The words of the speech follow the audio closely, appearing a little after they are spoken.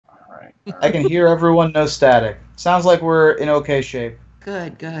I can hear everyone, no static. Sounds like we're in okay shape.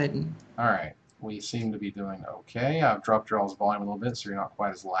 Good, good. All right. We seem to be doing okay. I've dropped your all's volume a little bit so you're not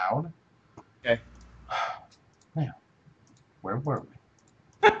quite as loud. Okay. Now, where were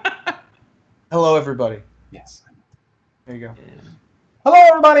we? Hello, everybody. Yes. There you go. Hello,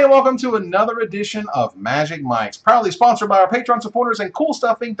 everybody, and welcome to another edition of Magic Mike's, proudly sponsored by our Patreon supporters and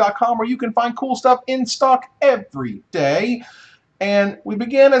CoolStuffInc.com, where you can find cool stuff in stock every day. And we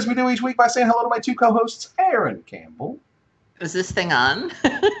begin, as we do each week, by saying hello to my two co-hosts, Aaron Campbell. Is this thing on?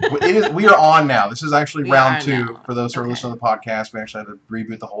 We are on now. This is actually round 2 now. for those who are listening to the podcast. We actually had to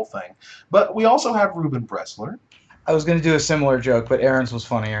reboot the whole thing. But we also have Ruben Bressler. I was going to do a similar joke, but Aaron's was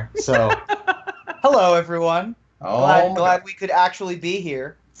funnier. So, hello, everyone. Glad we could actually be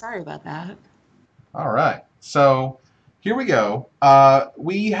here. Sorry about that. All right. So, here we go.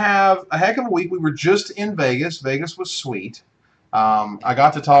 We have a heck of a week. We were just in Vegas. Vegas was sweet. I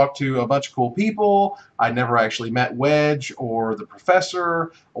got to talk to a bunch of cool people. I'd never actually met Wedge or the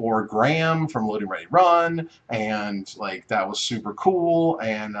Professor or Graham from Loading Ready Run, and like that was super cool.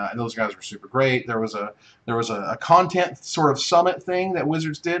 And those guys were super great. There was a content sort of summit thing that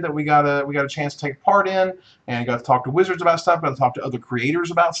Wizards did that we got a chance to take part in, and got to talk to Wizards about stuff. Got to talk to other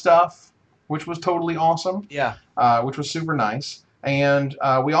creators about stuff, which was totally awesome. Yeah. Which was super nice. And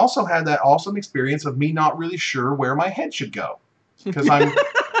we also had that awesome experience of me not really sure where my head should go. Because I'm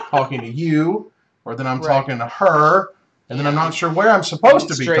talking to you, or then I'm talking to her, and then I'm not sure where I'm supposed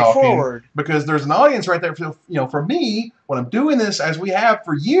to be talking. Because there's an audience right there. For me, when I'm doing this, as we have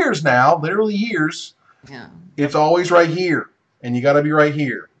for years now, literally years, it's always right here. And you got to be right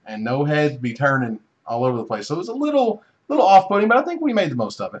here. And no head be turning all over the place. So it was a little off-putting, but I think we made the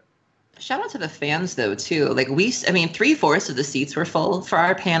most of it. Shout out to the fans, though, too. Like, 3/4 of the seats were full for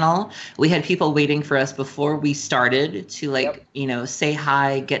our panel. We had people waiting for us before we started to, say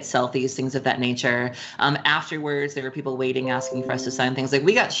hi, get selfies, things of that nature. Afterwards, there were people waiting, asking for us to sign things. Like,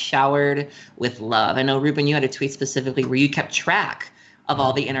 we got showered with love. I know, Ruben, you had a tweet specifically where you kept track of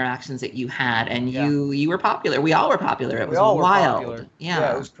all the interactions that you had, and you were popular. We all were popular. It was wild.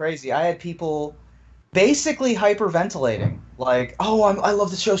 Yeah, it was crazy. I had people basically hyperventilating, like, I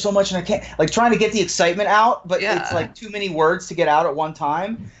love the show so much and I can't, like, trying to get the excitement out, but it's like too many words to get out at one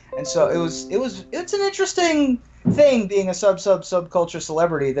time. And so it's an interesting thing being a subculture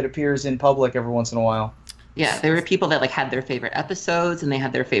celebrity that appears in public every once in a while. Yeah, there were people that had their favorite episodes and they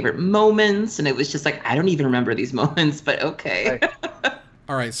had their favorite moments, and it was just like, I don't even remember these moments, but okay. Right.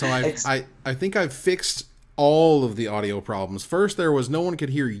 All right, so I think I've fixed all of the audio problems. First, there was no one could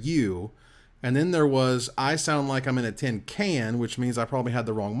hear you. And then there was, I sound like I'm in a tin can, which means I probably had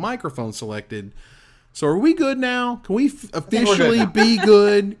the wrong microphone selected. So are we good now? Can we officially be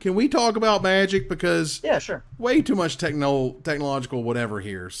good? Can we talk about Magic? Because sure. Way too much technological whatever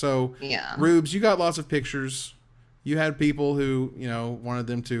here. So, Rubes, you got lots of pictures. You had people who, wanted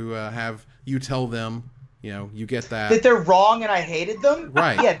them to have you tell them, you get that they're wrong and I hated them?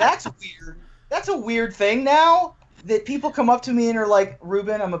 Right. Yeah, that's weird. That's a weird thing now. That people come up to me and are like,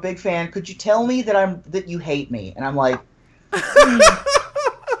 Ruben, I'm a big fan. Could you tell me that you hate me? And I'm like,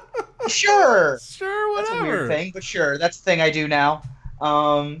 sure, whatever. That's a weird thing, but sure, that's the thing I do now.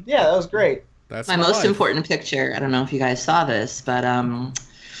 That was great. That's my most important picture. I don't know if you guys saw this, but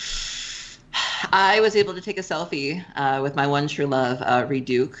I was able to take a selfie with my one true love, Reed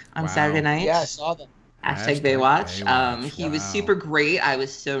Duke, on Saturday night. Yeah, I saw them. Hashtag Baywatch. He was super great. I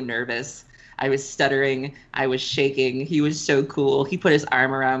was so nervous. I was stuttering. I was shaking. He was so cool. He put his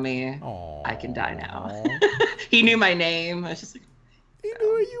arm around me. Aww. I can die now. He knew my name. I was just like, he knew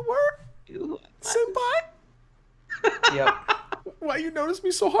who you were? Senpai? Yep. Why you noticed me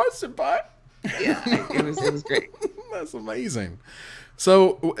so hard, Senpai? Yeah, it was great. That's amazing.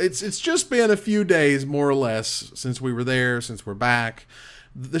 So it's just been a few days, more or less, since we were there, since we're back.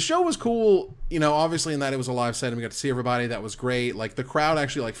 The show was cool, obviously in that it was a live set and we got to see everybody. That was great. Like, the crowd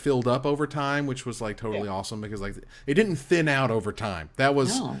actually filled up over time, which was totally awesome, because it didn't thin out over time. That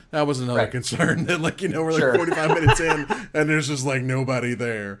was another concern that we're 45 minutes in and there's just nobody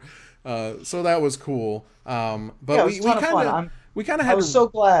there. So that was cool. But we kind of had. I was so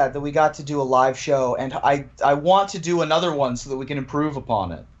glad that we got to do a live show, and I want to do another one so that we can improve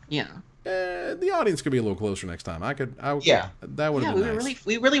upon it. Yeah. The audience could be a little closer next time. That would have been nice.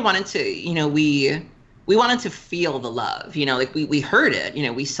 We really wanted to, we we wanted to feel the love, you know, like we heard it, you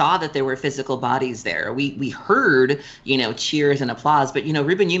know, we saw that there were physical bodies there. We heard, you know, cheers and applause. But, you know,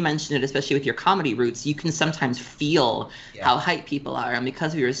 Ruben, you mentioned it, especially with your comedy roots, you can sometimes feel how hyped people are. And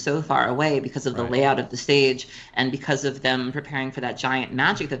because we were so far away, because of the layout of the stage and because of them preparing for that giant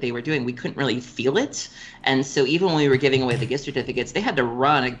magic that they were doing, we couldn't really feel it. And so even when we were giving away the gift certificates, they had to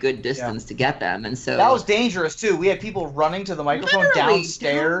run a good distance to get them. And so that was dangerous too. We had people running to the microphone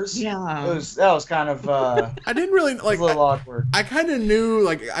downstairs. Yeah, that was kind of. I didn't really like. A little awkward. I kind of knew.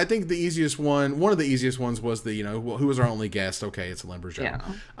 Like, I think the easiest one of the easiest ones was the, you know, who was our only guest. Okay, it's a lumberjack.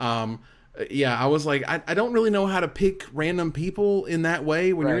 Yeah. I was like, I don't really know how to pick random people in that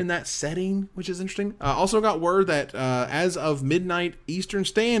way when you're in that setting, which is interesting. Also got word that as of midnight Eastern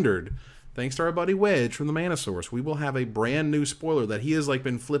Standard, thanks to our buddy Wedge from the Mana Source, we will have a brand new spoiler that he has like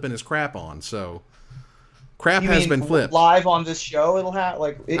been flipping his crap on. So crap has been flipped live on this show. It'll have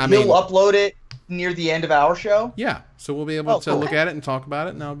he'll upload it near the end of our show. Yeah, so we'll be able to look at it and talk about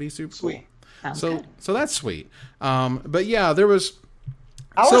it, and that'll be super sweet. Cool. So that's sweet. But yeah, there was.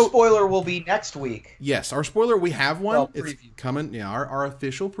 Our spoiler will be next week. Yes, our spoiler, we have one. Well, it's coming. Yeah, our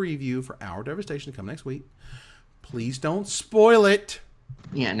official preview for Hour of Devastation come next week. Please don't spoil it.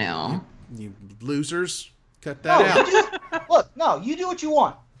 Yeah, no. You losers, cut that out. Look, no, you do what you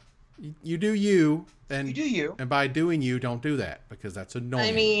want. You do you. And you do you. And by doing you, don't do that, because that's annoying.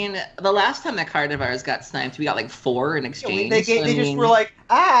 I mean, the last time that card of ours got sniped, we got like 4 in exchange. They just were like,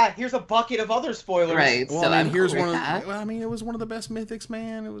 here's a bucket of other spoilers. Right. Well, so I mean, here's one of the, well, I mean, it was one of the best mythics,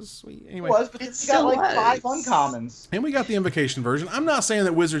 man. It was sweet. Anyway. It was, but we got like 5 uncommons. And we got the invocation version. I'm not saying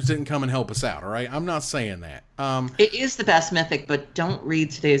that Wizards didn't come and help us out, all right? I'm not saying that. It is the best mythic, but don't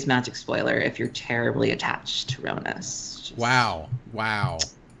read today's Magic spoiler if you're terribly attached to Ronus. Wow.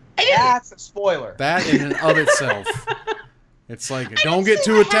 That's a spoiler. That in and of itself. It's like, don't get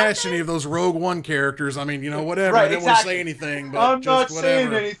too attached to any of those Rogue One characters. I mean, you know, whatever. Right, I didn't want to say anything, but I'm just not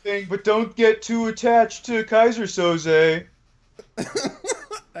whatever. saying anything, but don't get too attached to Kaiser Soze.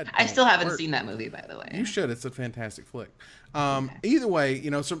 I still haven't seen that movie, by the way. You should. It's a fantastic flick. Either way,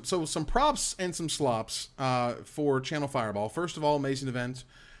 you know, so some props and some slops for Channel Fireball. First of all, amazing event.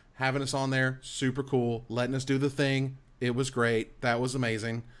 Having us on there, super cool. Letting us do the thing. It was great. That was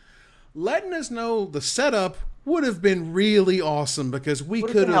amazing. Letting us know the setup would have been really awesome, because we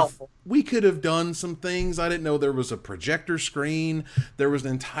could have done some things. I didn't know there was a projector screen. There was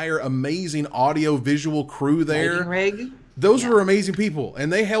an entire amazing audio visual crew there. Rig. Those were amazing people,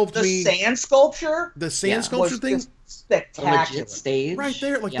 and they helped me. The sand sculpture? The sand sculpture thing? Spectacular. Stage. Right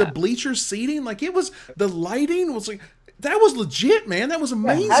there, like the bleacher seating, like it was, the lighting was like, that was legit, man. That was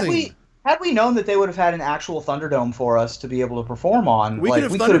amazing. Had we known that they would have had an actual Thunderdome for us to be able to perform on, we could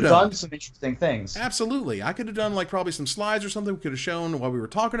have done some interesting things. Absolutely. I could have done like probably some slides or something. We could have shown while we were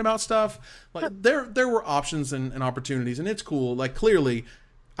talking about stuff. Like there were options and opportunities, and it's cool. Like, clearly,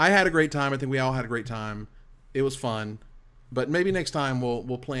 I had a great time. I think we all had a great time. It was fun. But maybe next time we'll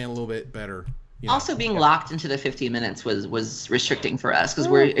plan a little bit better. You know. Also, being locked into the 15 minutes was restricting for us, because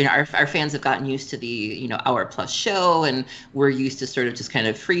we're our fans have gotten used to the hour plus show, and we're used to sort of just kind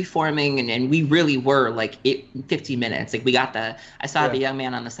of free forming, and we really were like 50 minutes. Like, we got I saw the young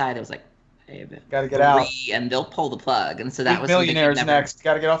man on the side that was like, hey, gotta get out, and they'll pull the plug, and so that was millionaires next.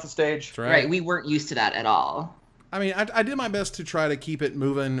 Gotta get off the stage. Right. We weren't used to that at all. I mean, I did my best to try to keep it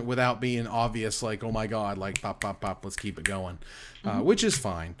moving without being obvious, like, oh my god, like, pop, pop, pop, let's keep it going, which is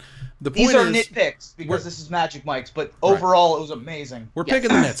fine. These are nitpicks, because this is Magic Mike's, but overall it was amazing. We're picking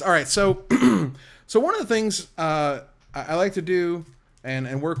the nits. All right, so so one of the things I like to do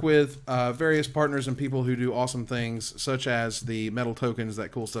and work with various partners and people who do awesome things, such as the metal tokens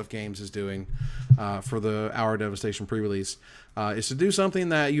that Cool Stuff Games is doing for the Hour of Devastation pre-release, is to do something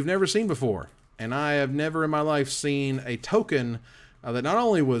that you've never seen before. And I have never in my life seen a token that not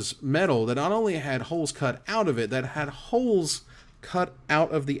only was metal, that not only had holes cut out of it, that had holes cut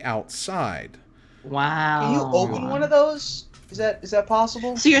out of the outside. Wow. Can you open one of those? Is that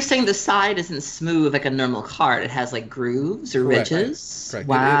possible? So you're saying the side isn't smooth like a normal card. It has like grooves or ridges? Correct.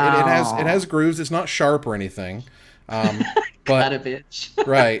 Wow. It has grooves. It's not sharp or anything. But got a bitch.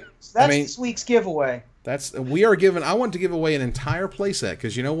 Right. So that's this week's giveaway. I want to give away an entire playset,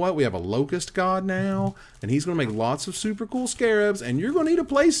 because you know what? We have a Locust god now, and he's going to make lots of super cool Scarabs, and you're going to need a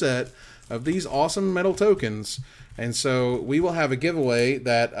playset of these awesome metal tokens. And so we will have a giveaway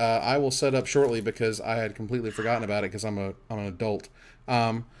that I will set up shortly, because I had completely forgotten about it, because I'm an adult.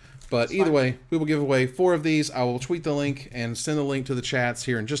 But either way, we will give away 4 of these. I will tweet the link and send the link to the chats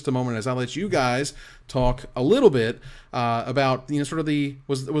here in just a moment, as I let you guys talk a little bit about, sort of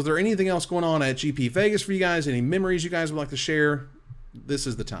was there anything else going on at GP Vegas for you guys? Any memories you guys would like to share? This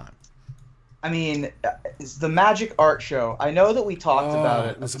is the time. I mean, it's the Magic Art Show. I know that we talked about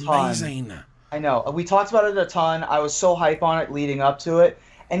it. It was a ton. amazing. I know. We talked about it a ton. I was so hype on it leading up to it.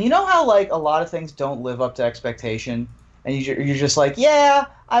 And you know how, like, a lot of things don't live up to expectation? And you're just like, yeah,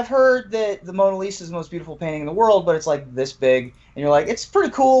 I've heard that the Mona Lisa is the most beautiful painting in the world, but it's, like, this big. And you're like, it's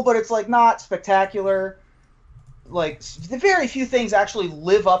pretty cool, but it's, like, not spectacular. Like, the very few things actually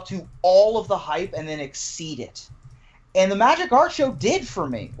live up to all of the hype and then exceed it. And the Magic Art Show did for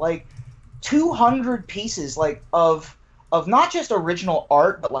me. Like, 200 pieces, like, of not just original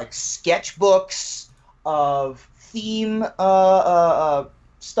art, but, like, sketchbooks, of theme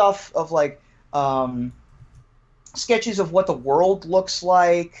stuff, of, like, sketches of what the world looks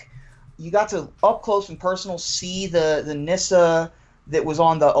like. You got to, up close and personal, see the Nissa that was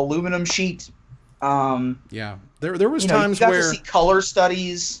on the aluminum sheet. Yeah. There was you times got where to see color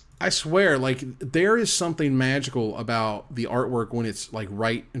studies. I swear, like, there is something magical about the artwork when it's, like,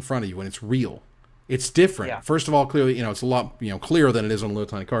 right in front of you, when it's real. It's different. Yeah. First of all, clearly, it's a lot, clearer than it is on a little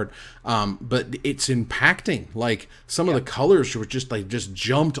tiny card. But it's impacting. Like, some of the colors were just, like, just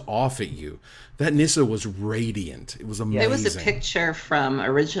jumped off at you. That Nissa was radiant. It was amazing. There was a picture from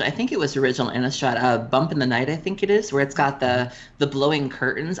original, I think it was original Innistrad, Bump in the Night, I think it is, where it's got the blowing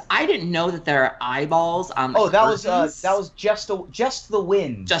curtains. I didn't know that there are eyeballs on the curtains. that was just the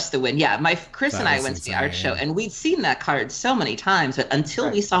wind. Just the wind, yeah. Chris and I went to the art show, and we'd seen that card so many times, but until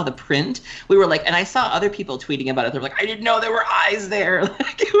we saw the print, we were like, and I saw other people tweeting about it. They're like, I didn't know there were eyes there.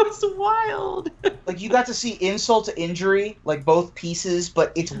 Like, it was wild. Like, you got to see insult to injury, like, both pieces,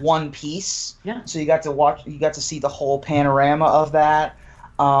 but it's one piece. Yeah. So you got to see the whole panorama of that.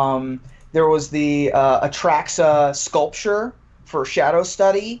 There was the Atraxa sculpture for Shadow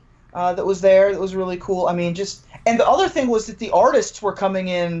Study that was there. That was really cool. I mean, and the other thing was that the artists were coming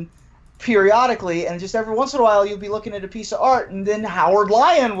in periodically, and just every once in a while you'd be looking at a piece of art, and then Howard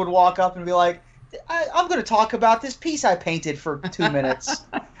Lyon would walk up and be like, I'm going to talk about this piece I painted for 2 minutes.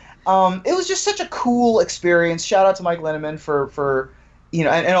 It was just such a cool experience. Shout out to Mike Linneman for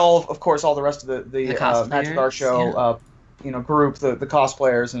and all of course all the rest of the Magic Art Show group, the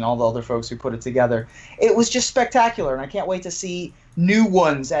cosplayers and all the other folks who put it together. It was just spectacular, and I can't wait to see new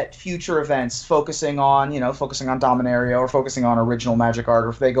ones at future events focusing on Dominaria or focusing on original Magic art. Or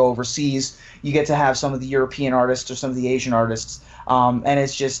if they go overseas, you get to have some of the European artists or some of the Asian artists, and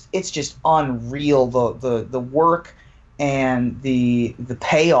it's just unreal, the work and the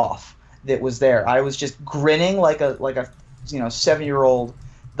payoff that was there. I was just grinning like a 7-year-old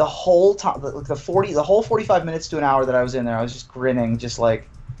the whole time. The whole 45 minutes to an hour that I was in there, I was just grinning, just like,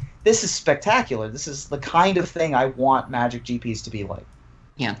 this is spectacular. This is the kind of thing I want Magic GPs to be like.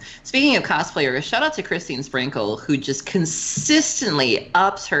 Yeah. Speaking of cosplayers, shout out to Christine Sprinkle, who just consistently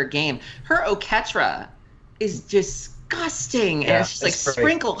ups her game. Her Oketra is disgusting. And it's just like, great.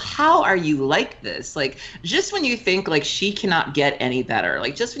 Sprinkle, how are you like this? Like, just when you think, like, she cannot get any better,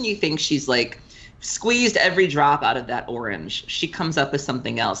 like, just when you think she's, like, squeezed every drop out of that orange, she comes up with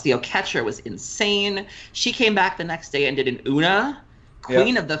something else. The Oketra was insane. She came back the next day and did an Una,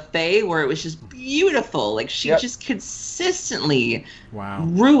 Queen of the Fae, where it was just beautiful. Like, she just consistently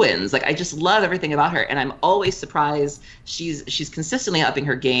ruins. Like, I just love everything about her, and I'm always surprised. She's consistently upping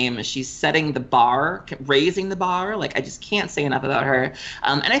her game. She's setting the bar, raising the bar. Like, I just can't say enough about her.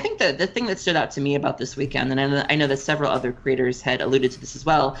 And I think the thing that stood out to me about this weekend, and I know that several other creators had alluded to this as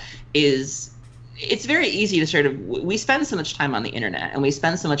well, is it's very easy to sort of, we spend so much time on the internet, and we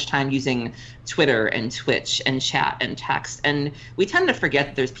spend so much time using Twitter and Twitch and chat and text, and we tend to forget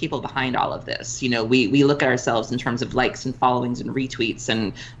that there's people behind all of this. We look at ourselves in terms of likes and followings and retweets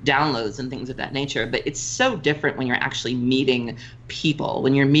and downloads and things of that nature, but it's so different when you're actually meeting people,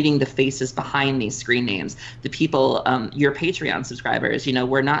 when you're meeting the faces behind these screen names, the people, your Patreon subscribers.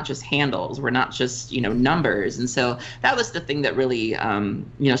 We're not just handles, we're not just numbers. And so that was the thing that really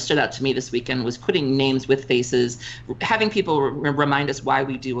stood out to me this weekend, was putting names with faces, having people remind us why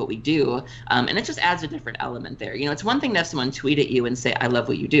we do what we do, and it just adds a different element there. It's one thing to have someone tweet at you and say, I love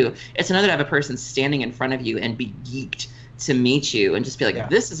what you do. It's another to have a person standing in front of you and be geeked to meet you and just be like,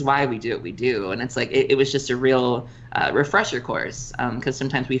 this is why we do what we do. And it's like, it was just a real refresher course, because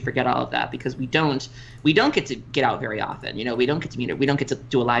sometimes we forget all of that because we don't get to get out very often. We don't get to meet, we don't get to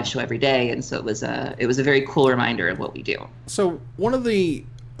do a live show every day. And so it was a very cool reminder of what we do. So one of the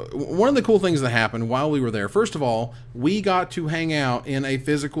cool things that happened while we were there, first of all, we got to hang out in a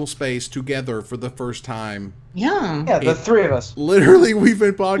physical space together for the first time. Yeah, the three of us. Literally, we've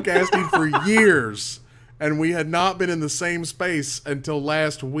been podcasting for years, and we had not been in the same space until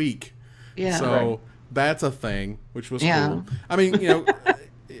last week. Yeah. So that's a thing, which was cool. I mean,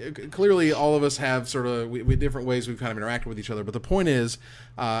 clearly all of us have sort of we different ways we've kind of interacted with each other. But the point is,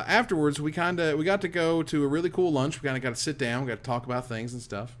 afterwards we got to go to a really cool lunch. We kind of got to sit down, we got to talk about things and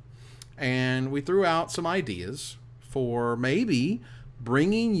stuff, and we threw out some ideas for maybe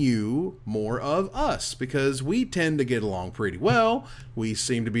bringing you more of us, because we tend to get along pretty well. We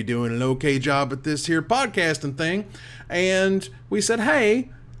seem to be doing an okay job at this here podcasting thing, and we said, hey,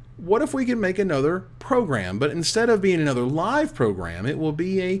 what if we can make another program? But instead of being another live program, it will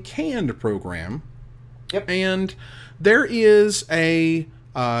be a canned program. Yep. And there is a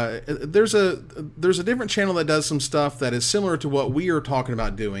there's a different channel that does some stuff that is similar to what we are talking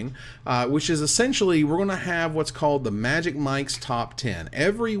about doing, which is essentially we're going to have what's called the Magic Mike's Top 10.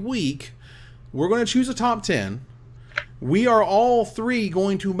 Every week, we're going to choose a top 10. We are all three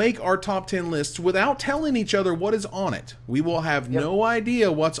going to make our top 10 lists without telling each other what is on it. We will have no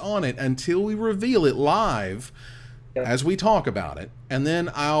idea what's on it until we reveal it live as we talk about it. And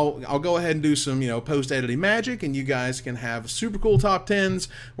then I'll go ahead and do some, post-editing magic, and you guys can have super cool top 10s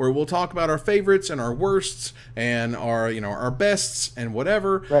where we'll talk about our favorites and our worsts and our, our bests and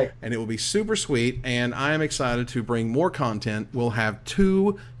whatever. Right. And it will be super sweet, and I am excited to bring more content. We'll have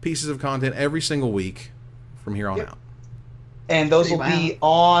 2 pieces of content every single week from here on out. And those will be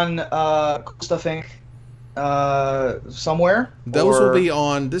on Cool Stuff Inc. Somewhere. Those will be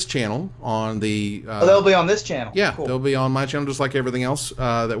on this channel. On the. They'll be on this channel. Yeah, cool. They'll be on my channel, just like everything else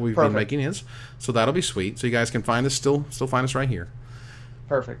that we've been making is. So that'll be sweet. So you guys can find us still find us right here.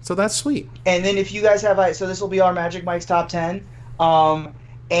 Perfect. So that's sweet. And then if you guys have, so this will be our Magic Mike's Top 10.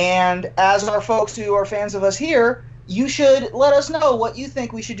 And as our folks who are fans of us here, you should let us know what you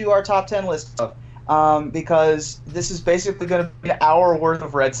think we should do our top 10 list of. Because this is basically going to be an hour worth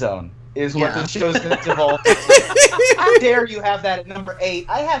of Red Zone, is what the show's going to devolve into. How dare you have that at number 8?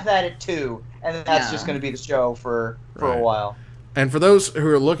 I have that at 2, and then that's just going to be the show for a while. And for those who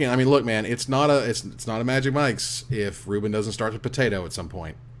are looking, I mean, look, man, it's not a Magic Mike's if Ruben doesn't start the potato at some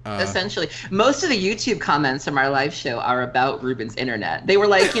point. Essentially, most of the YouTube comments from our live show are about Ruben's internet. They were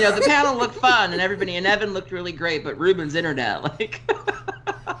like, the panel looked fun, and everybody and Evan looked really great, but Ruben's internet, like.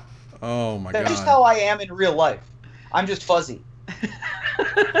 Oh my God. That's just how I am in real life. I'm just fuzzy.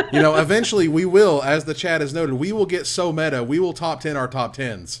 Eventually we will, as the chat has noted, we will get so meta, we will top 10 our top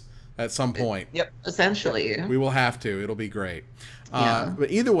 10s at some point. Yep. Essentially. We will have to. It'll be great. Yeah.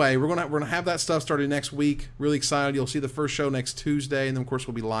 But either way, we're gonna have that stuff started next week. Really excited. You'll see the first show next Tuesday, and then of course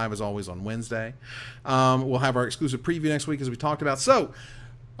we'll be live as always on Wednesday. We'll have our exclusive preview next week as we talked about. So,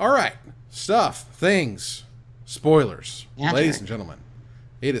 all right, stuff, things, spoilers, ladies and gentlemen.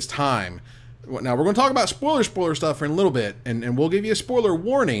 It is time. Now, we're going to talk about spoiler stuff for a little bit, and we'll give you a spoiler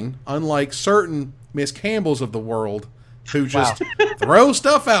warning, unlike certain Miss Campbells of the world who just throw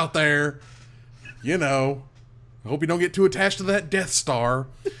stuff out there. I hope you don't get too attached to that Death Star.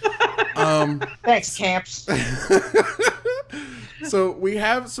 Thanks, Camps. So we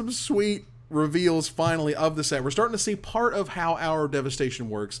have some sweet reveals finally of the set. We're starting to see part of how Hour of Devastation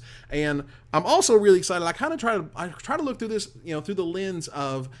works, and I'm also really excited. I kind of try to look through this, through the lens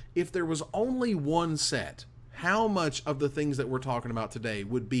of if there was only one set, how much of the things that we're talking about today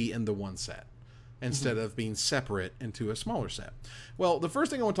would be in the one set instead of being separate into a smaller set. Well, the first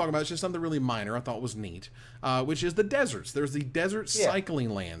thing I want to talk about is just something really minor I thought was neat, which is the deserts. There's the desert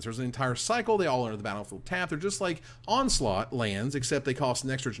cycling lands. There's an entire cycle. They all enter the battlefield tap. They're just like Onslaught lands, except they cost an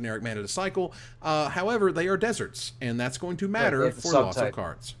extra generic mana to cycle. However, they are deserts, and that's going to matter for lots of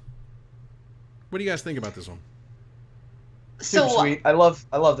cards. What do you guys think about this one? Super sweet. I love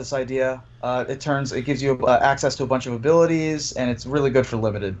this idea. It gives you access to a bunch of abilities, and it's really good for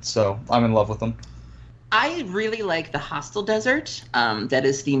limited. So I'm in love with them. I really like the Hostile Desert. That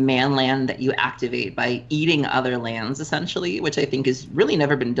is the man land that you activate by eating other lands, essentially, which I think has really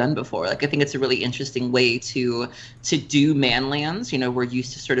never been done before. Like, I think it's a really interesting way to do man lands. We're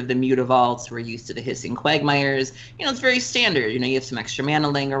used to sort of the Mutavaults. We're used to the Hissing Quagmires. It's very standard. You have some extra mana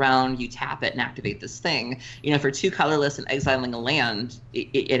laying around. You tap it and activate this thing. For 2 colorless and exiling a land,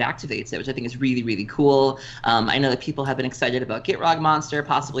 it activates it, which I think is really, really cool. I know that people have been excited about Gitrog Monster,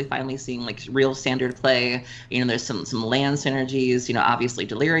 possibly finally seeing like real standard play. There's some land synergies. Obviously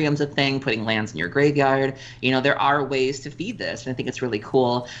Delirium's a thing, putting lands in your graveyard. There are ways to feed this, and I think it's really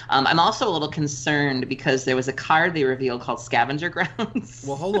cool. I'm also a little concerned because there was a card they revealed called Scavenger Grounds.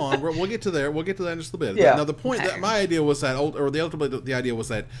 Well, hold on. We'll get to there. We'll get to that in just a bit. Yeah. Now, the point that my idea was that, the idea was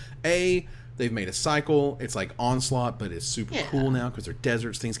that, they've made a cycle. It's like Onslaught, but it's super cool now because they're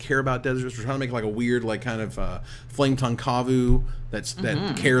deserts. Things care about deserts. We're trying to make like a weird, like kind of Flame Tongue Kavu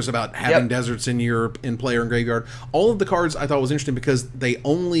that cares about having deserts in player and graveyard. All of the cards I thought was interesting because they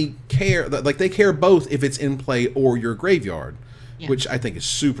only care, like they care both if it's in play or your graveyard. which I think is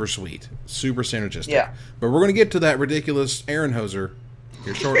super sweet, super synergistic. Yeah. But we're going to get to that ridiculous Aaron Hoser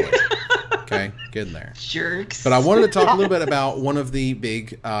here shortly. Okay, get in there. Jerks. But I wanted to talk a little bit about one of the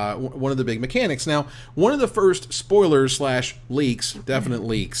big mechanics. Now, one of the first spoilers / leaks, definite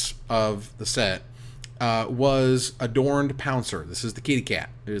leaks of the set, was Adorned Pouncer. This is the kitty cat.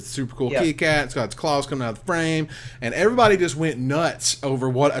 It's a super cool kitty cat. It's got its claws coming out of the frame, and everybody just went nuts over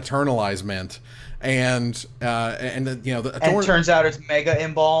what Eternalize meant. And it turns out it's Mega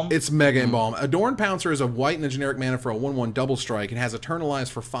Embalm. It's Mega Embalm. Adorned Pouncer is a white and a generic mana for a 1/1 double strike, and has Eternalize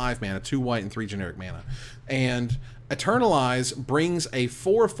for 5 mana, 2 white and 3 generic mana. And Eternalize brings a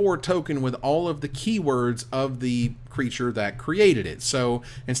 4/4 token with all of the keywords of the creature that created it. So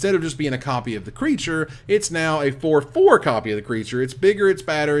instead of just being a copy of the creature, it's now a 4/4 copy of the creature. It's bigger, it's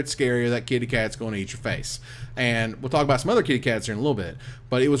badder, it's scarier. That kitty cat's going to eat your face. And we'll talk about some other kitty cats here in a little bit.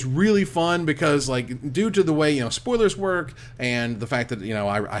 But it was really fun because, like, due to the way, spoilers work and the fact that,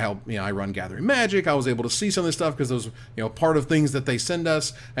 I run Gathering Magic, I was able to see some of this stuff because those, part of things that they send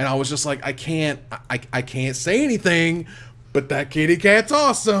us. And I was just like, I can't say anything, but that kitty cat's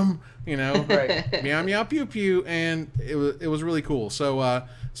awesome, Right. Meow meow pew pew, and it was really cool. So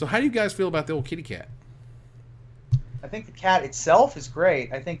how do you guys feel about the old kitty cat? I think the cat itself is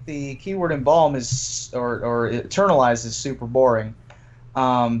great. I think the keyword Embalm is or Eternalize is super boring.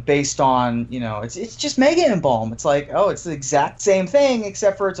 Based on, it's just Mega Embalm. It's like, oh, it's the exact same thing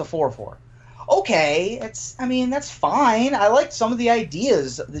except for it's a 4/4. Okay, that's fine. I liked some of the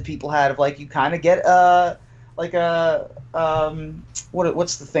ideas that people had of, like, you kind of get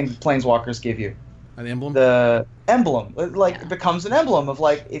what's the thing planeswalkers give you? An emblem? The emblem. It becomes an emblem of,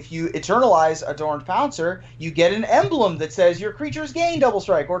 like, if you Eternalize Adorned Pouncer, you get an emblem that says your creatures gain double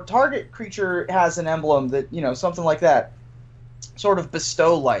strike, or target creature has an emblem that, something like that. Sort of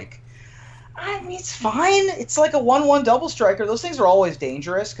bestow-like. I mean, it's fine. It's like a 1/1 double striker. Those things are always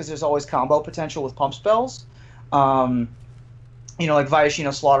dangerous because there's always combo potential with pump spells. Like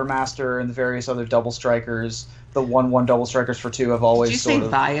Viashino Slaughtermaster and the various other double strikers. The 1/1 double strikers for 2 have always sort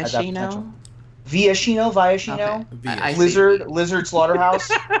of had that potential. Viashino? Okay. Lizard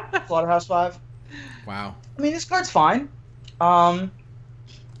Slaughterhouse. Slaughterhouse 5. Wow. I mean, this card's fine.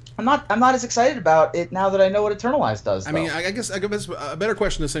 I'm not as excited about it now that I know what Eternalize does, though. I mean, I guess a better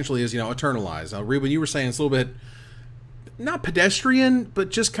question essentially is, Eternalize. Reba, you were saying it's a little bit, not pedestrian, but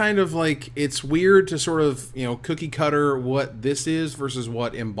just kind of like, it's weird to sort of, cookie cutter what this is versus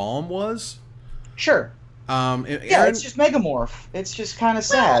what Embalm was. Sure. Aaron, it's just Megamorph. It's just kind of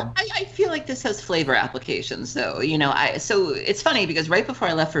sad. Well, I feel like this has flavor applications, though. So it's funny because right before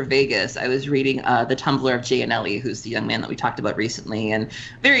I left for Vegas, I was reading the Tumblr of Jay and Ellie, who's the young man that we talked about recently, and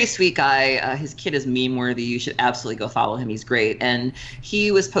very sweet guy. His kid is meme-worthy. You should absolutely go follow him. He's great. And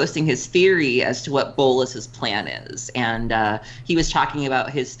he was posting his theory as to what Bolas's plan is. And he was talking about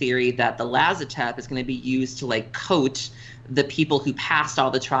his theory that the Lazotep is going to be used to, like, coat the people who passed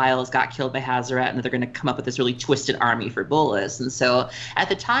all the trials, got killed by Hazaret, and they're going to come up with this really twisted army for Bolas. And so at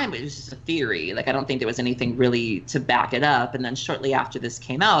the time, it was just a theory. Like, I don't think there was anything really to back it up. And then shortly after this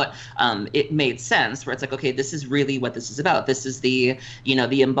came out, it made sense, where it's like, okay, this is really what this is about. This is the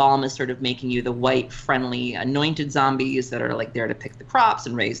Embalm is sort of making you the white, friendly, anointed zombies that are, like, there to pick the crops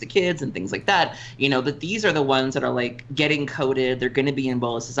and raise the kids and things like that. But these are the ones that are, like, getting coded. They're going to be in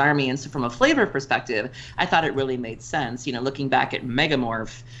Bolas's army. And so from a flavor perspective, I thought it really made sense. Looking back at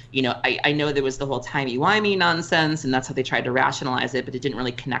Megamorph, I know there was the whole timey-wimey nonsense, and that's how they tried to rationalize it, but it didn't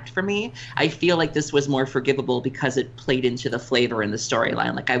really connect for me. I feel like this was more forgivable because it played into the flavor and the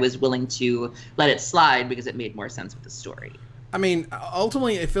storyline. Like, I was willing to let it slide because it made more sense with the story. I mean,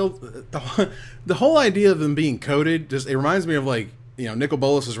 ultimately, it felt the whole idea of them being coded, it reminds me of, like, Nicol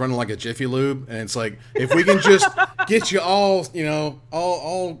Bolas is running like a Jiffy Lube, and it's like, if we can just get you all,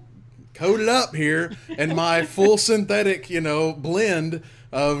 all coated up here and my full synthetic, blend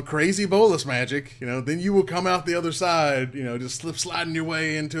of crazy Bolas magic, then you will come out the other side, just sliding your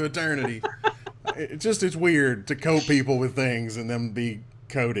way into eternity. It's weird to coat people with things and them be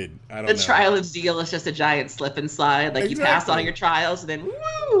coated. I don't know. The trial of zeal is just a giant slip and slide. Like, you pass all your trials and then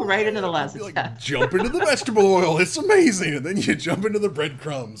woo, right into the last like, jump into the vegetable oil. It's amazing. And then you jump into the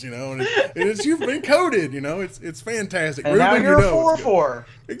breadcrumbs, and it's you've been coated, it's fantastic. And now you're a 4/4.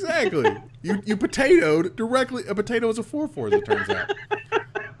 Exactly. You potatoed directly. A potato is a 4/4, as it turns out.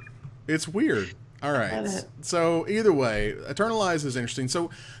 It's weird. All right. So either way, Eternalize is interesting. So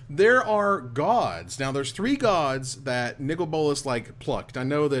there are gods. Now there's 3 gods that Nicol Bolas, like, plucked. I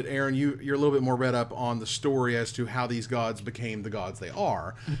know that, Aaron, you're a little bit more read up on the story as to how these gods became the gods they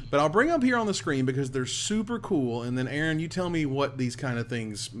are. But I'll bring up here on the screen because they're super cool. And then, Aaron, you tell me what these kind of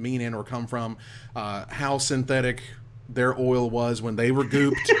things mean and or come from, how synthetic their oil was when they were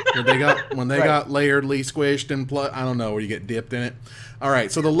gooped, when they got layeredly squished and I don't know, where you get dipped in it. All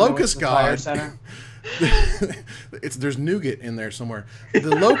right, so the Locust God. There's nougat in there somewhere.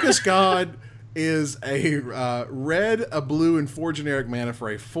 The Locust God is a red, a blue, and 4 generic mana for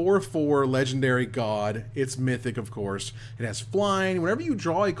a 4/4 legendary god. It's mythic, of course. It has flying. Whenever you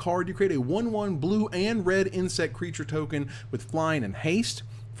draw a card, you create a 1/1 blue and red insect creature token with flying and haste.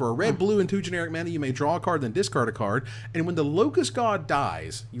 For a red, blue, and 2 generic mana, you may draw a card, then discard a card. And when the Locust God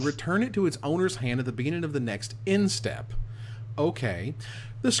dies, you return it to its owner's hand at the beginning of the next end step. Okay.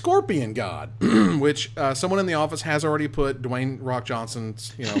 The Scorpion God, which someone in the office has already put Dwayne Rock Johnson's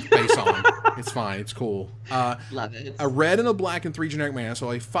face on. It's fine. It's cool. Love it. A red and a black and 3 generic mana,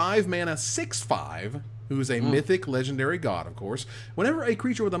 so a 5 mana 6/5, who is a mythic legendary god, of course. Whenever a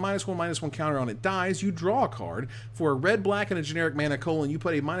creature with a -1/-1 counter on it dies, you draw a card. For a red, black, and a generic mana : you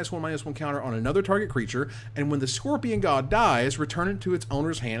put a -1/-1 counter on another target creature, and when the Scorpion God dies, return it to its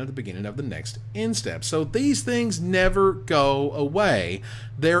owner's hand at the beginning of the next end step. So these things never go away.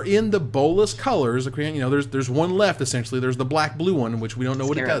 They're in the bolus colors. There's one left, essentially. There's the black-blue one, which we don't know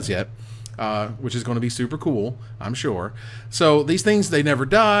what it does yet. Which is going to be super cool, I'm sure. So these things, they never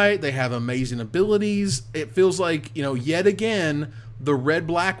die. They have amazing abilities. It feels like, yet again, the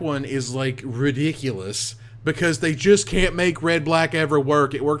red-black one is, like, ridiculous because they just can't make red-black ever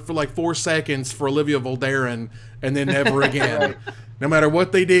work. It worked for, like, 4 seconds for Olivia Voldaren and then never again. No matter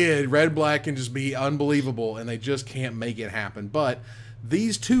what they did, red-black can just be unbelievable, and they just can't make it happen. But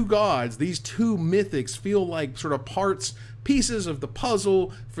these two gods, these two mythics, feel like sort of pieces of the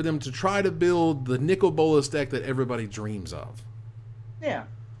puzzle for them to try to build the Nicol Bolas deck that everybody dreams of. Yeah.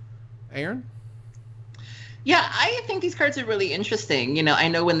 Aaron? Yeah, I think these cards are really interesting. I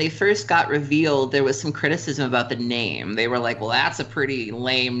know when they first got revealed, there was some criticism about the name. They were like, well, that's a pretty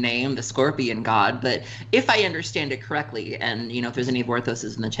lame name, the Scorpion God. But if I understand it correctly, and, if there's any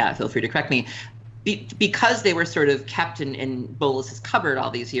Vorthoses in the chat, feel free to correct me. Because they were sort of kept in Bolas's cupboard all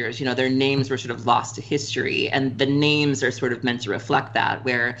these years, their names were sort of lost to history, and the names are sort of meant to reflect that,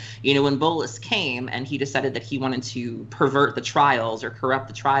 where, when Bolas came and he decided that he wanted to pervert the trials or corrupt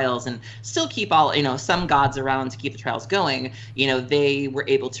the trials and still keep all, some gods around to keep the trials going, they were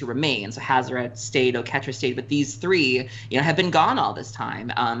able to remain. So Hazaret stayed, Oketra stayed, but these 3, have been gone all this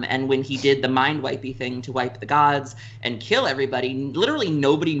time. And when he did the mind-wipey thing to wipe the gods and kill everybody, literally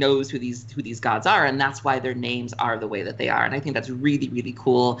nobody knows who these gods are, and that's why their names are the way that they are. And I think that's really, really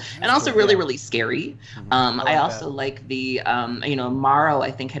cool, and also really, really scary. I also like the, Morrow,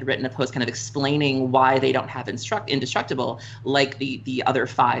 I think, had written a post kind of explaining why they don't have indestructible like the other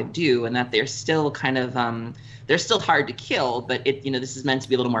 5 do, and that they're still kind of, they're still hard to kill, but this is meant to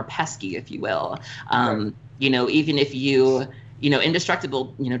be a little more pesky, if you will. Even if you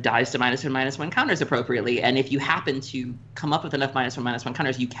indestructible, dies to -1/-1 counters appropriately. And if you happen to come up with enough -1/-1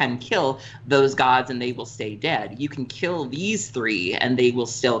 counters, you can kill those gods and they will stay dead. You can kill these 3 and they will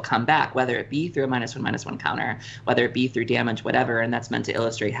still come back, whether it be through a -1/-1 counter, whether it be through damage, whatever. And that's meant to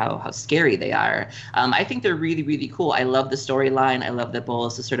illustrate how scary they are. I think they're really, really cool. I love the storyline. I love that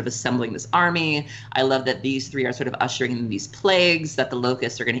Bolas is sort of assembling this army. I love that these 3 are sort of ushering in these plagues that the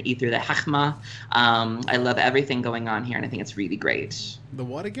Locusts are going to eat through the Hachma. I love everything going on here, and I think it's really great. The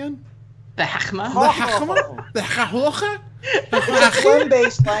what again? The Hachma. The Hachma? The Hachma?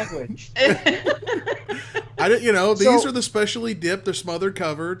 Flame-based language. These are the specially dipped, they're smothered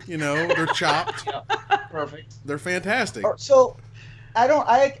covered, they're chopped. Yeah, perfect. They're fantastic. So,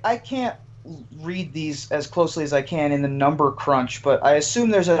 I can't read these as closely as I can in the number crunch, but I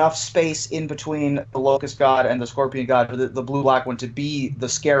assume there's enough space in between the Locust God and the Scorpion God for the blue-black one to be the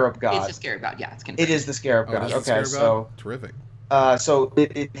Scarab God. It's the Scarab God, yeah. It is the Scarab God. Okay, so terrific. So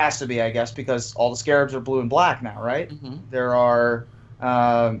it has to be, I guess, because all the Scarabs are blue and black now, right? Mm-hmm. There are,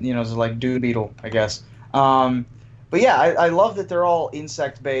 there's like Dune Beetle, I guess. But yeah, I love that they're all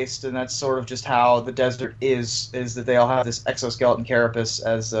insect-based, and that's sort of just how the desert is that they all have this exoskeleton carapace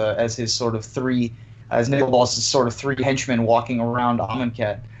as his sort of as Nicol Bolas' sort of 3 henchmen walking around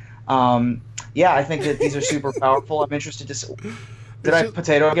Amonkhet. Yeah, I think that these are super powerful. I'm interested to Did I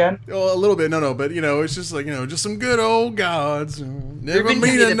potato again? Oh, a little bit. No, but it's just like just some good old gods. Never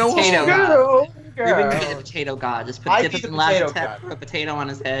meaning no harm. Ruben could be the potato god. Just dip him in Logitech, put a potato on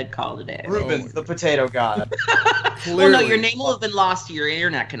his head, call it a day. Ruben, the potato god. Well, no, your name will have been lost to your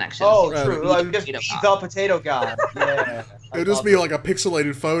internet connection. Oh, so true. Like, just be the potato god. Yeah. It'll just be like a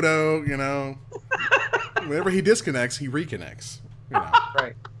pixelated photo, Whenever he disconnects, he reconnects.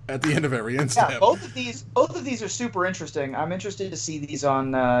 Right. At the end of every instance. Yeah, both of these are super interesting. I'm interested to see these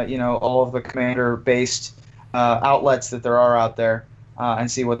on all of the Commander-based outlets that there are out there. and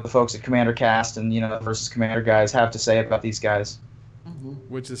see what the folks at Commander Cast and versus Commander guys have to say about these guys.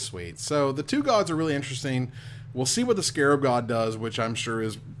 Which is sweet. So the 2 gods are really interesting. We'll see what the Scarab god does, which I'm sure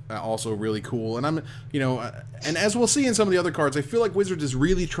is also really cool. And and as we'll see in some of the other cards, I feel like Wizards is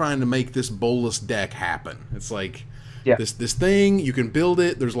really trying to make this Bolas deck happen. It's like this thing, you can build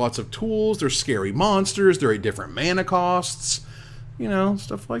it. There's lots of tools. There's scary monsters. There are different mana costs.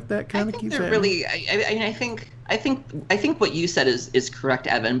 Stuff like that kind of keeps happening. Really, I think what you said is correct,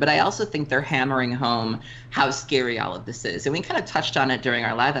 Evan, but I also think they're hammering home how scary all of this is. And we kind of touched on it during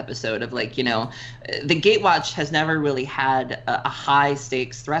our live episode of the Gatewatch has never really had a high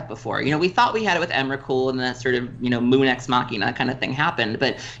stakes threat before. We thought we had it with Emrakul, and that sort of, Moon Ex Machina kind of thing happened.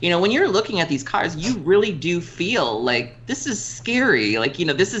 But, when you're looking at these cards, you really do feel like this is scary.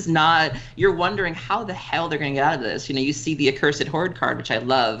 This is not, you're wondering how the hell they're going to get out of this. You see the Accursed Horde card, which I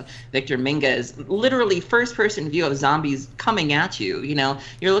love. Victor Minga's literally first-person view of zombies coming at you.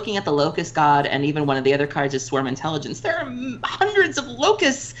 You're looking at the Locust god, and even one of the other cards is Swarm Intelligence. There are hundreds of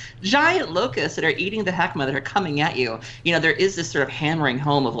locusts, giant locusts that are eating the Heckma that are coming at you. There is this sort of hammering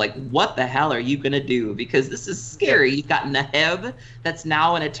home of what the hell are you going to do? Because this is scary. You've got Neheb that's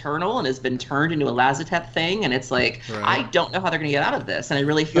now an Eternal and has been turned into a Lazotep thing, and it's right. I don't know how they're going to get out of this, and I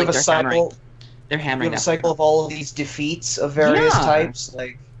really feel like they're hammering. They're hammering. You have a cycle of all of these defeats of various types.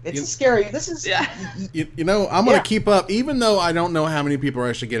 It's scary. This is. Yeah. I'm going to keep up, even though I don't know how many people are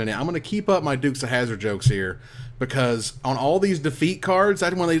actually getting it. I'm going to keep up my Dukes of Hazzard jokes here, because on all these defeat cards,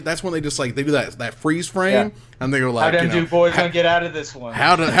 that's when they just they do that freeze frame, and they go how them Duke boys gonna get out of this one?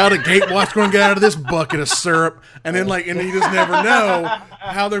 How the Gatewatch gonna get out of this bucket of syrup? And then and you just never know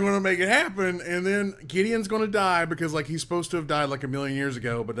how they're gonna make it happen. And then Gideon's gonna die because he's supposed to have died a million years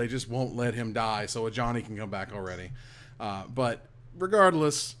ago, but they just won't let him die, so Johnny can come back already. But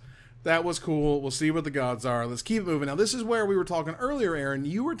regardless, that was cool. We'll see what the gods are. Let's keep moving. Now, this is where we were talking earlier, Aaron.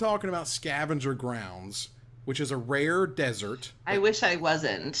 You were talking about Scavenger Grounds, which is a rare desert. I wish I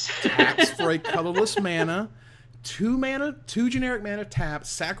wasn't. Taps for a colorless mana. 2 generic mana tap.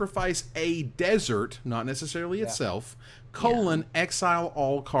 Sacrifice a desert, not necessarily itself. Exile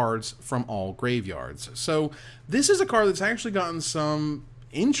all cards from all graveyards. So this is a card that's actually gotten some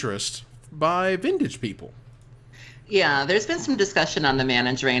interest by Vintage people. Yeah, there's been some discussion on the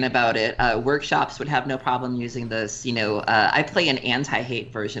Mana Drain about it. Workshops would have no problem using this. I play an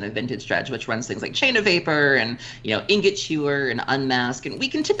anti-hate version of Vintage Dredge, which runs things like Chain of Vapor and, Ingot Chewer and Unmask. And we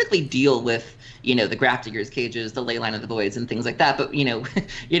can typically deal with, the Grafdigger's Cages, the Leyline of the Voids, and things like that. But, we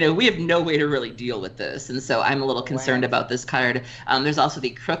have no way to really deal with this. And so I'm a little concerned about this card. There's also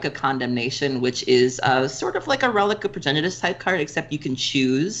the Crook of Condemnation, which is sort of like a Relic of Progenitus type card, except you can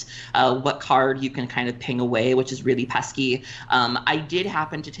choose what card you can kind of ping away, which is really pesky. I did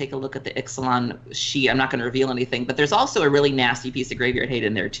happen to take a look at the Ixalan sheet. I'm not going to reveal anything, but there's also a really nasty piece of graveyard hate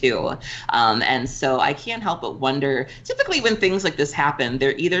in there too. And so I can't help but wonder, typically when things like this happen,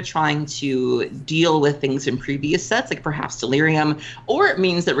 they're either trying to deal with things in previous sets, like perhaps Delirium, or it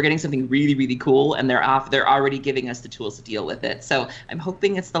means that we're getting something really, really cool and they're already giving us the tools to deal with it. So I'm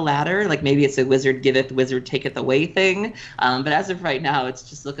hoping it's the latter, maybe it's a wizard giveth, wizard taketh away thing. But as of right now, it's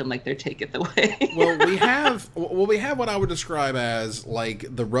just looking like they're taketh away. Well, we have what I would describe as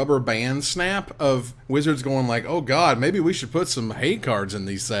the rubber band snap of Wizards going oh God, maybe we should put some hate cards in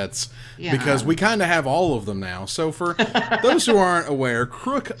these sets, because we kind of have all of them now. So for those who aren't aware,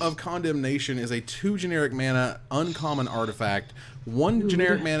 Crook of Condemnation is a 2 generic mana uncommon artifact. 1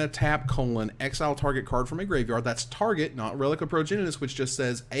 generic mana tap : exile target card from a graveyard. That's target, not Relic of Progenitus, which just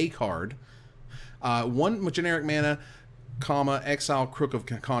says a card. 1 generic mana, exile Crook of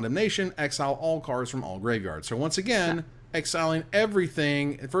Condemnation, exile all cards from all graveyards. So once again, exiling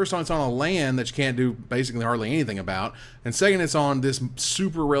everything. First, it's on a land that you can't do basically hardly anything about, and second, it's on this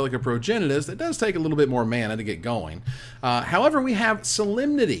super Relic of Progenitus that does take a little bit more mana to get going. However, we have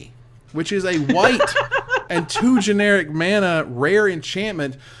Solemnity, which is a white and 2 generic mana rare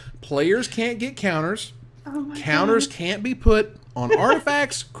enchantment. Players can't get counters. Counters can't be put on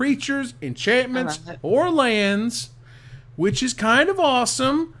artifacts, creatures, enchantments, or lands, which is kind of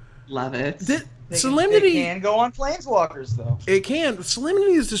awesome. Love it. Solemnity can go on planeswalkers, though. It can.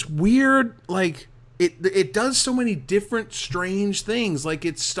 Solemnity is this weird, it does so many different strange things.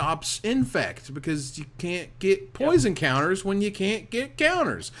 It stops infect because you can't get poison counters when you can't get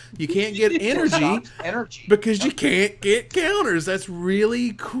counters. You can't get energy because you can't get counters. That's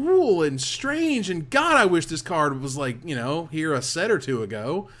really cool and strange. And God, I wish this card was here a set or two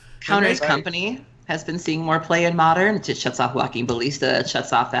ago. Counters Company has been seeing more play in Modern. It just shuts off Joaquin Ballista. It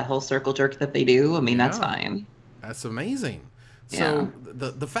shuts off that whole circle jerk that they do. I mean, that's fine. That's amazing. So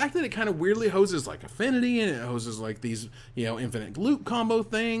the fact that it kind of weirdly hoses like affinity and it hoses like these infinite loop combo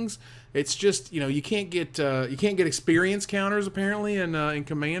things, it's just you can't get experience counters apparently in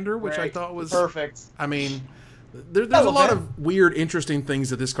Commander, which I thought was perfect. I mean, there's a lot of weird, interesting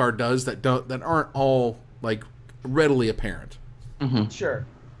things that this card does that aren't all like readily apparent. Mm-hmm. Sure.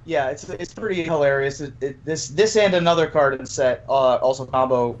 Yeah, it's pretty hilarious. This and another card in the set also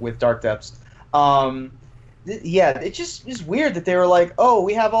combo with Dark Depths. It just is weird that they were like, oh,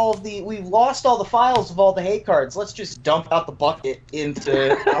 we've lost all the files of all the hate cards. Let's just dump out the bucket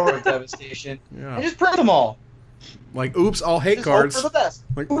into Hour of Devastation and just print them all. Like, oops, all hate just cards. Hope for the best.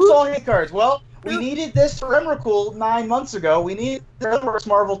 Like, oops, all hate cards. Well, we needed this for Emrakul 9 months ago. We needed the Earthworks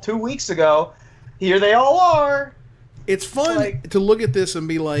Marvel 2 weeks ago. Here they all are. It's fun to look at this and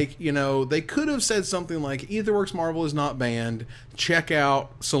be like, they could have said something like, Aetherworks Marvel is not banned, check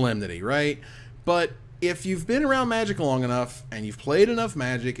out Solemnity, right? But if you've been around Magic long enough, and you've played enough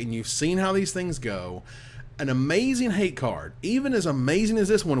Magic, and you've seen how these things go, an amazing hate card, even as amazing as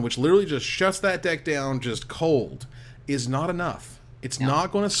this one, which literally just shuts that deck down just cold, is not enough. It's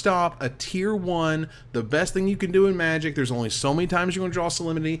not going to stop a tier 1, the best thing you can do in Magic. There's only so many times you're going to draw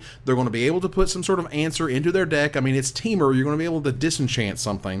Solemnity. They're going to be able to put some sort of answer into their deck. I mean, it's Teamer. You're going to be able to disenchant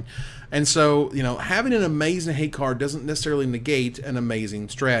something. And so, having an amazing hate card doesn't necessarily negate an amazing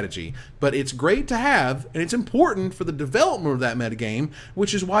strategy. But it's great to have, and it's important for the development of that metagame,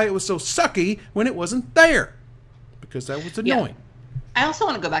 which is why it was so sucky when it wasn't there. Because that was annoying. Yeah. I also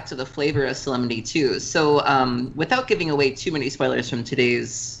want to go back to the flavor of Solemnity, too. So without giving away too many spoilers from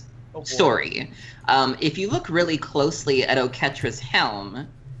today's story, if you look really closely at Oketra's helm,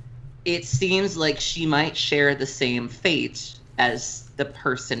 it seems like she might share the same fate as the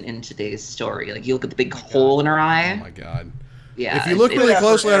person in today's story. Like, you look at the big hole in her eye. Oh, my God. Yeah. If you look really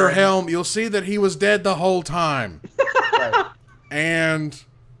closely at her helm, you'll see that he was dead the whole time. Right. And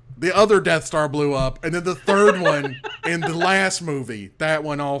the other Death Star blew up, and then the third one in the last movie, that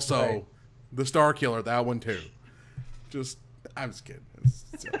one also, the Star Killer, that one too. I'm just kidding.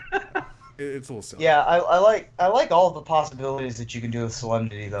 It's a little silly. Yeah, I like all the possibilities that you can do with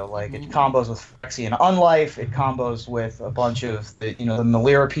Solemnity though. Like it combos with Phyrexian Unlife, it combos with a bunch of the the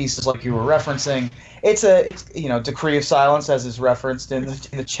Melira pieces like you were referencing. It's Decree of Silence as is referenced in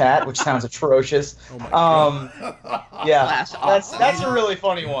the chat, which sounds atrocious. Oh my God. Yeah, that's a really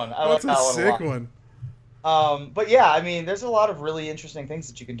funny one. I like that one a lot. Sick one. But yeah, I mean, there's a lot of really interesting things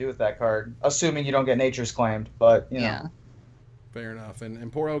that you can do with that card, assuming you don't get Nature's Claimed. But yeah, fair enough.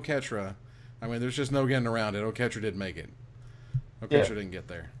 And poor Oketra. I mean, there's just no getting around it. Oketra didn't make it. Oketra didn't get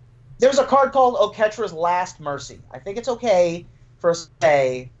there. There's a card called Oketra's Last Mercy. I think it's okay for us to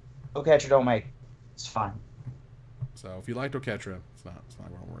say Oketra don't make it. It's fine. So if you liked Oketra, it's not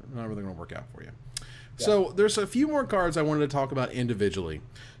really going to work out for you. Yeah. So there's a few more cards I wanted to talk about individually.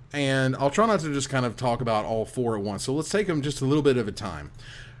 And I'll try not to just kind of talk about all 4 at once. So let's take them just a little bit at a time.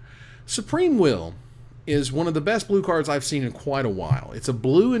 Supreme Will is one of the best blue cards I've seen in quite a while. It's a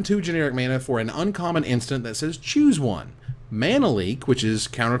blue and 2 generic mana for an uncommon instant that says choose one. Mana Leak, which is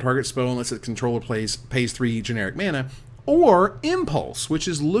counter target spell unless its controller pays 3 generic mana, or Impulse, which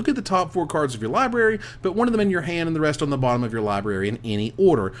is look at the top 4 cards of your library, but one of them in your hand and the rest on the bottom of your library in any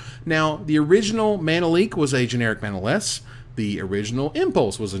order. Now, the original Mana Leak was a generic mana less. The original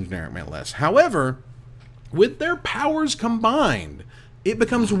Impulse was a generic mana less. However, with their powers combined, it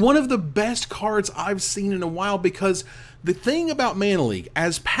becomes one of the best cards I've seen in a while, because the thing about Mana Leak,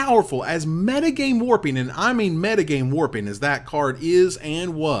 as powerful, as metagame warping, and I mean metagame warping as that card is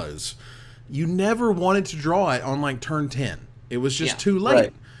and was, you never wanted to draw it on like turn 10. It was just too late.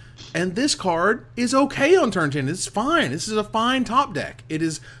 Right. And this card is okay on turn 10. It's fine. This is a fine top deck. It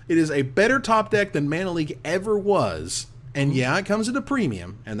is a better top deck than Mana Leak ever was. And yeah, it comes at a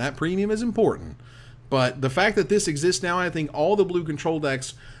premium, and that premium is important. But the fact that this exists now, I think all the blue control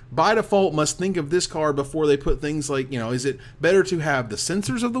decks, by default, must think of this card before they put things like, is it better to have the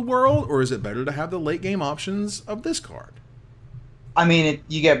Censors of the world, or is it better to have the late game options of this card? I mean,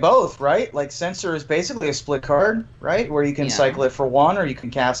 you get both, right? Like, Censor is basically a split card, right? Where you can cycle it for 1, or you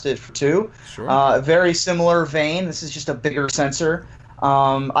can cast it for 2. Sure. Very similar vein. This is just a bigger Censor.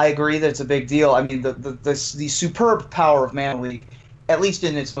 I agree that it's a big deal. I mean, the superb power of Mana Leak, at least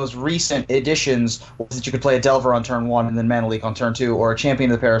in its most recent editions, was that you could play a Delver on turn 1 and then Mana Leak on turn 2, or a Champion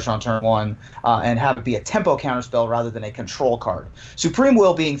of the Parish on turn 1, and have it be a tempo counterspell rather than a control card. Supreme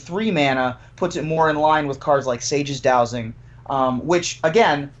Will, being 3 mana, puts it more in line with cards like Sage's Dowsing, which,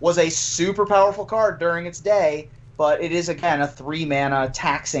 again, was a super powerful card during its day, but it is, again, a 3 mana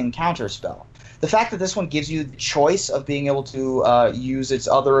taxing counterspell. the fact that this one gives you the choice of being able to use its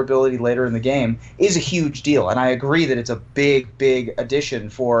other ability later in the game is a huge deal. And I agree that it's a big, big addition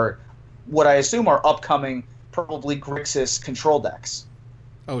for what I assume are upcoming, probably Grixis control decks.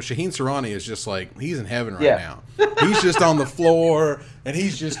 Oh, Shaheen Sarani is just like, he's in heaven right now. He's just on the floor, and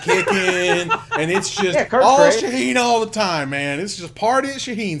he's just kicking, and it's just all Shaheen all the time, man. It's just party at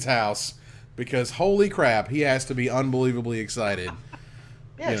Shaheen's house, because holy crap, he has to be unbelievably excited.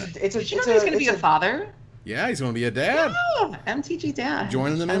 Yeah, he's going to be a father. Yeah, he's going to be a dad. Yeah, MTG dad.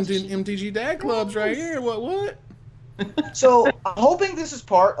 Joining them MTG dad clubs right here. What? So, I'm hoping this is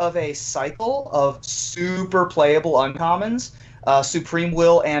part of a cycle of super playable uncommons. Supreme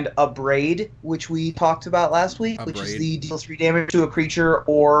Will and Abrade, which we talked about last week, which is the deal 3 damage to a creature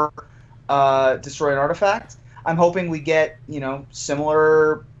or destroy an artifact. I'm hoping we get,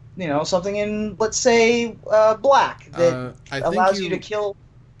 similar, something in, let's say, black that allows you to kill.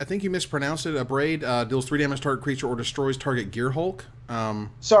 I think you mispronounced it. Abrade deals 3 damage to target creature or destroys target Gear Hulk.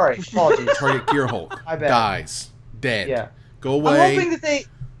 Sorry, apologies. Target Gear Hulk dies, dead. Yeah, go away.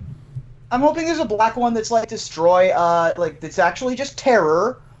 I'm hoping there's a black one that's like destroy, that's actually just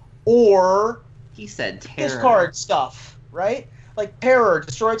terror, or he said terror. Discard stuff, right? Like terror,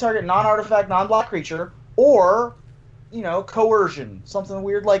 destroy target non-artifact, non-black creature, or coercion, something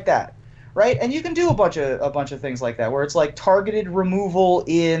weird like that, right? And you can do a bunch of things like that, where it's like targeted removal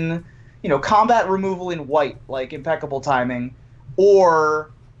in, combat removal in white, like impeccable timing,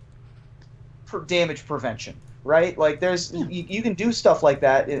 or damage prevention. Right, like there's you can do stuff like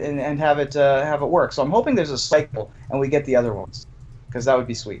that and have it work. So I'm hoping there's a cycle and we get the other ones, because that would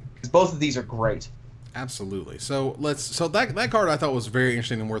be sweet. Because both of these are great. Absolutely. So that card I thought was very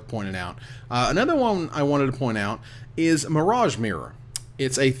interesting and worth pointing out. Another one I wanted to point out is Mirage Mirror.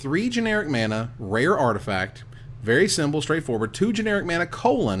 It's a 3 generic mana rare artifact, very simple, straightforward. 2 generic mana :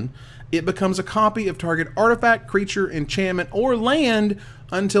 it becomes a copy of target artifact, creature, enchantment, or land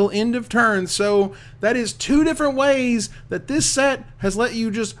until end of turn. So that is 2 different ways that this set has let you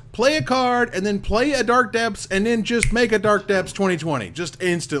just play a card and then play a Dark Depths and then just make a Dark Depths 2020 just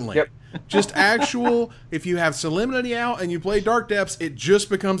instantly. Yep. Just actual, if you have Solemnity out and you play Dark Depths, it just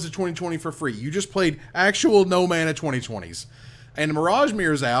becomes a 2020 for free. You just played actual no mana 2020s. And Mirage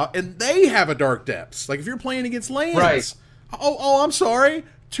Mirror's out and they have a Dark Depths. Like if you're playing against lands. Right. Oh, I'm sorry.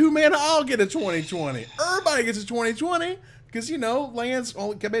 2 mana, I'll get a 2020. Everybody gets a 2020. Because, lands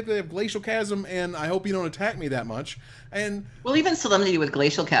basically have Glacial Chasm, and I hope you don't attack me that much. And well, even Solemnity with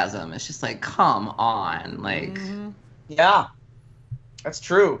Glacial Chasm, it's just like, come on. Like, yeah, that's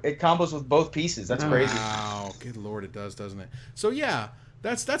true. It combos with both pieces. That's crazy. Wow, good lord, it does, doesn't it? So, yeah,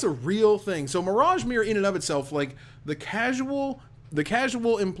 that's a real thing. So, Mirage Mirror in and of itself, like, the casual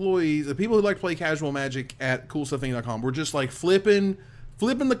employees, the people who like to play casual Magic at CoolStuffThing.com were just, like, flipping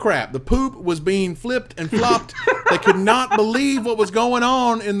the crap. The poop was being flipped and flopped. They could not believe what was going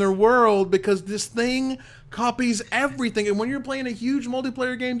on in their world because this thing copies everything. And when you're playing a huge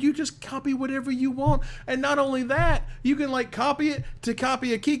multiplayer game, you just copy whatever you want. And not only that, you can like copy it to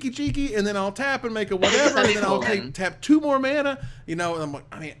copy a Kiki Chiki, and then I'll tap and make a whatever, and then I'll tap 2 more mana. And I'm like,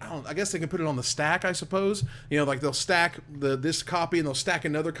 I guess they can put it on the stack, I suppose. Like they'll stack this copy and they'll stack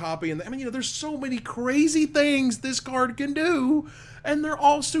another copy. And there's so many crazy things this card can do. And they're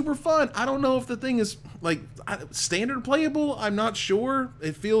all super fun. I don't know if the thing is like standard playable. I'm not sure.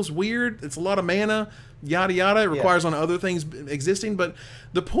 It feels weird. It's a lot of mana, yada yada. It requires on other things existing. But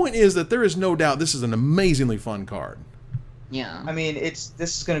the point is that there is no doubt this is an amazingly fun card. Yeah. This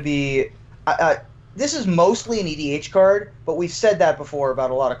is going to be. This is mostly an EDH card, but we've said that before about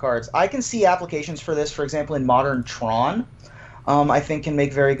a lot of cards. I can see applications for this, for example, in Modern Tron. I think can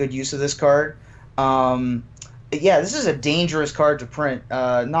make very good use of this card. Yeah, this is a dangerous card to print.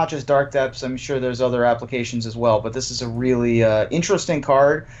 Not just Dark Depths. I'm sure there's other applications as well, but this is a really interesting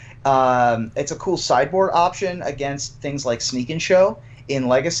card. It's a cool sideboard option against things like Sneak and Show in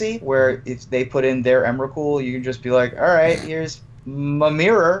Legacy, where if they put in their Emrakul, you can just be like, all right, here's my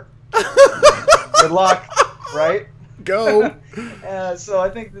mirror. Good luck, right? Go. So I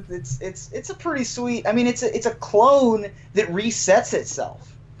think that it's a pretty sweet. It's a clone that resets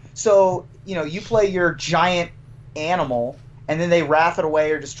itself. So you play your giant animal, and then they wrath it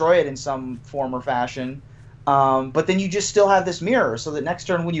away or destroy it in some form or fashion. But then you just still have this mirror, so that next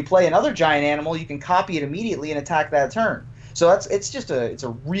turn when you play another giant animal, you can copy it immediately and attack that turn. So it's a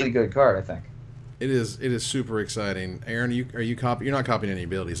really good card, I think. It is super exciting. Aaron, are you copy? You're not copying any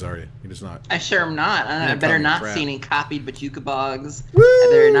abilities, are you? You're just not. I sure am not. I better not crap. see any copied Bajuka Bogs. Woo! I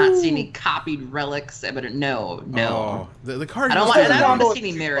better not see any copied relics. I better no. Oh, the card. I don't want to see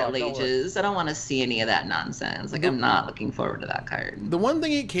any Bajuka merit Bog, don't leges. I don't want to see any of that nonsense. Like I'm not looking forward to that card. The one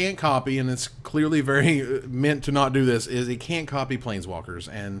thing it can't copy, and it's clearly very meant to not do this, is it can't copy planeswalkers,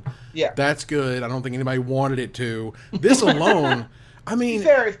 and that's good. I don't think anybody wanted it to. This alone. I mean, to be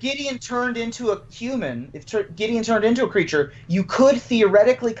fair, if Gideon turned into a human, if Gideon turned into a creature, you could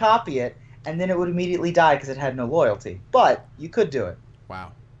theoretically copy it, and then it would immediately die because it had no loyalty. But you could do it.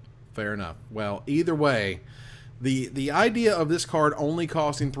 Wow, fair enough. Well, either way, the idea of this card only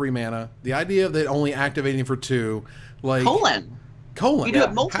costing 3 mana, the idea of it only activating for 2, like colon. You do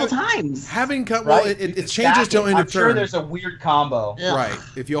it multiple times. Well, it changes till end of turn. I'm sure there's a weird combo. Ugh. Right.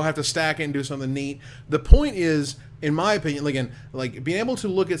 If you'll have to stack it and do something neat. The point is, in my opinion, again, like being able to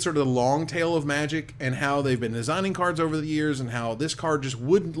look at sort of the long tail of Magic and how they've been designing cards over the years and how this card just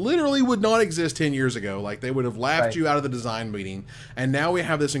literally would not exist 10 years ago. Like they would have laughed you out of the design meeting. And now we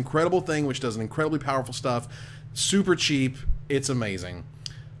have this incredible thing which does an incredibly powerful stuff. Super cheap. It's amazing.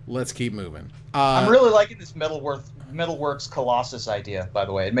 Let's keep moving. I'm really liking this Metalworks Colossus idea, by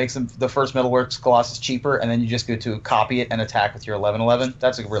the way. It makes the first Metalworks Colossus cheaper, and then you just go to copy it and attack with your 11/11.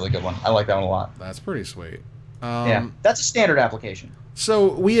 That's a really good one. I like that one a lot. That's pretty sweet. Yeah, that's a standard application.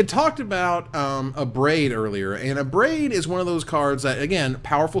 So we had talked about a Braid earlier, and a Braid is one of those cards that, again,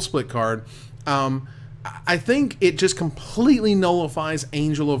 powerful split card. I think it just completely nullifies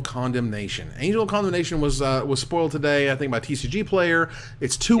Angel of Condemnation. Angel of Condemnation was spoiled today, I think, by TCG Player.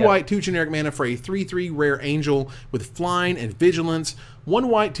 It's 2 white, 2 generic mana for a 3/3 rare angel with flying and vigilance. 1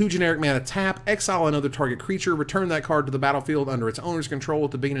 white, 2 generic mana, tap, exile another target creature, return that card to the battlefield under its owner's control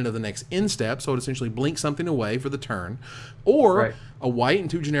at the beginning of the next end step, so it essentially blinks something away for the turn. Or a white and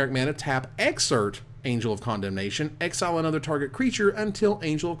 2 generic mana, tap, exert Angel of Condemnation, exile another target creature until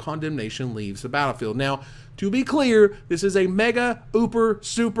Angel of Condemnation leaves the battlefield. Now, to be clear, this is a mega, ooper,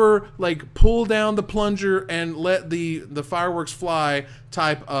 super, like, pull down the plunger and let the fireworks fly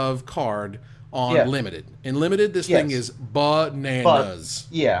type of card on Limited. In Limited, this thing is bananas.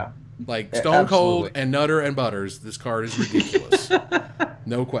 Like, Stone Cold and Nutter and Butters, this card is ridiculous.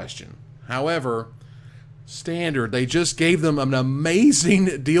 No question. However, Standard, they just gave them an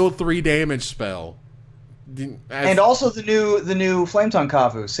amazing deal 3 damage spell. And also the new Flametongue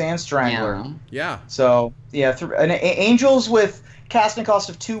Kavu, Sand Strangler. Yeah. So angels with casting cost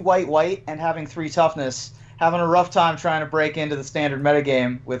of 2 white and having 3 toughness, having a rough time trying to break into the standard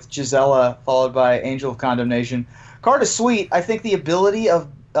metagame with Gisela followed by Angel of Condemnation. Card is sweet. I think the ability of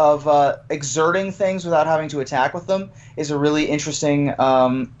exerting things without having to attack with them is a really interesting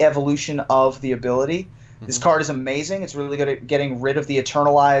evolution of the ability. This card is amazing. It's really good at getting rid of the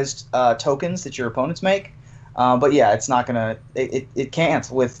eternalized tokens that your opponents make. But yeah, it's not gonna. It can't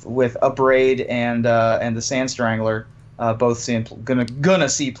with Upbraid and the Sand Strangler both gonna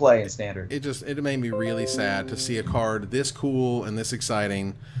see play in Standard. It made me really sad to see a card this cool and this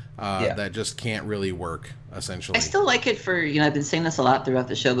exciting that just can't really work. Essentially, I still like it for, I've been saying this a lot throughout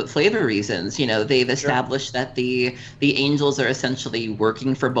the show, but flavor reasons. They've established that the angels are essentially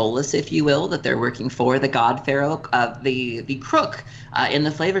working for Bolus, if you will, that they're working for the God Pharaoh, the crook. In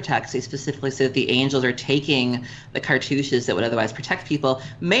the flavor text, they specifically say that the angels are taking the cartouches that would otherwise protect people.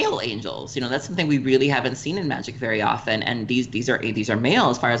 Male angels, that's something we really haven't seen in Magic very often, and these are male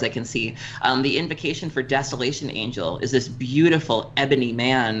as far as I can see. The invocation for Desolation Angel is this beautiful ebony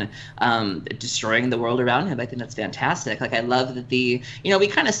man destroying the world around him. I think that's fantastic. Like, I love that we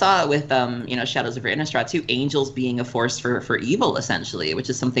kind of saw it with Shadows of Innistrad too, angels being a force for evil, essentially, which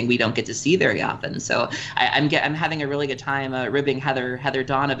is something we don't get to see very often. So I'm having a really good time ribbing Heather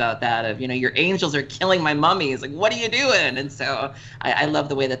Dawn about that, of your angels are killing my mummies, like, what are you doing? And so I love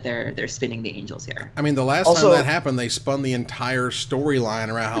the way that they're spinning the angels here. I mean, the last time that happened, they spun the entire storyline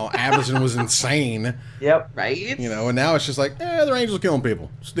around how Avacyn was insane. Yep. Right? And now it's just like, they're angels killing people.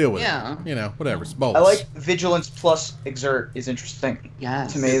 Just deal with it. Whatever. It's both. I like Vigilance plus Exert is interesting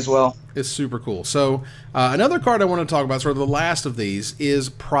to me as well. It's super cool. So another card I want to talk about, sort of the last of these, is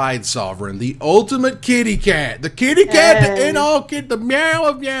Pride Sovereign, the ultimate kitty cat. The kitty cat to end all the meow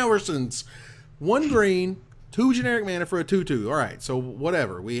of meowersons. 1 green, 2 generic mana for a 2/2. All right, so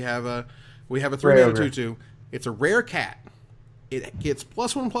whatever. We have a 3 mana 2/2. It's a rare cat. It gets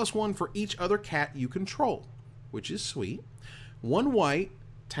 +1/+1 for each other cat you control, which is sweet. 1 white,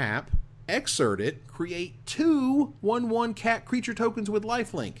 tap, exert it, create 2 1/1 cat creature tokens with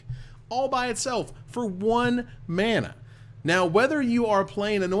lifelink, all by itself for 1 mana. Now, whether you are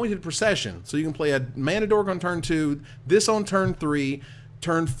playing Anointed Procession, so you can play a Mana Dork on turn 2, this on turn 3,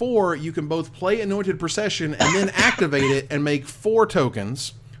 turn 4, you can both play Anointed Procession and then activate it and make 4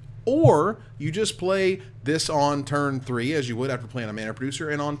 tokens, or you just play this on turn 3 as you would after playing a mana producer,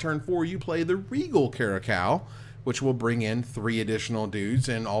 and on turn 4 you play the Regal Caracal, which will bring in 3 additional dudes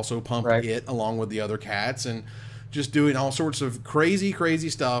and also pump it along with the other cats and just doing all sorts of crazy, crazy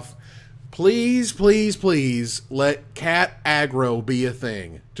stuff. Please, please, please let cat aggro be a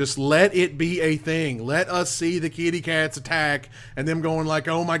thing. Just let it be a thing. Let us see the kitty cats attack and them going like,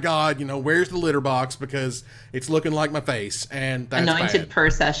 oh my god, you know, where's the litter box, because it's looking like my face, and that's Anointed bad. per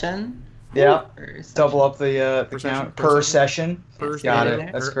session. Yeah, double up the count per session. Got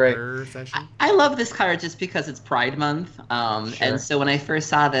it. That's great. I love this card just because it's Pride Month, and so when I first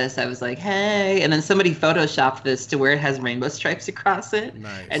saw this, I was like, "Hey!" And then somebody photoshopped this to where it has rainbow stripes across it,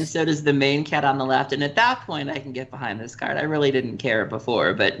 and so does the main cat on the left. And at that point, I can get behind this card. I really didn't care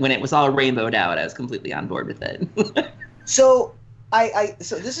before, but when it was all rainbowed out, I was completely on board with it. So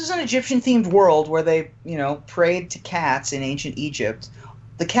so this is an Egyptian-themed world where they, you know, prayed to cats in ancient Egypt.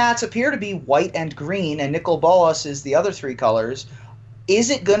 The cats appear to be white and green, and Nicol Bolas is the other 3 colors. Is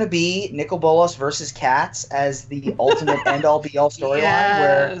it going to be Nicol Bolas versus cats as the ultimate end-all be-all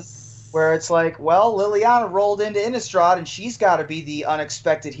storyline, where it's like, well, Liliana rolled into Innistrad, and she's got to be the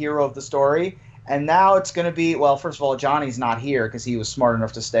unexpected hero of the story, and now it's going to be, well, first of all, Johnny's not here because he was smart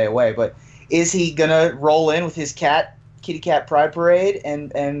enough to stay away, but is he going to roll in with his kitty cat pride parade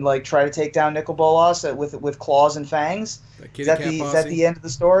and like try to take down Nicol Bolas with claws and fangs? Is that the end of the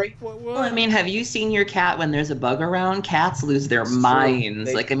story? Well, I mean, have you seen your cat when there's a bug around? Cats lose their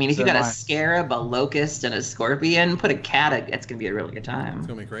minds. Like, I mean, if you got a Scarab, a Locust, and a Scorpion, put a cat, it's going to be a really good time. It's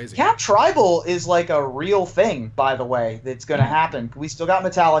going to be crazy. Cat Tribal is like a real thing, by the way, that's going to happen. We still got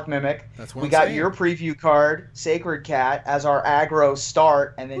Metallic Mimic. That's what we got your preview card, Sacred Cat, as our aggro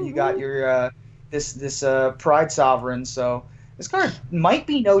start, and then you got your this Pride Sovereign, so this card might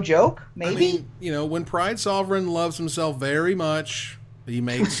be no joke, maybe. I mean, you know, when Pride Sovereign loves himself very much, he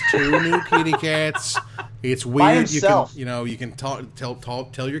makes 2 new kitty cats. It's weird. By himself. You can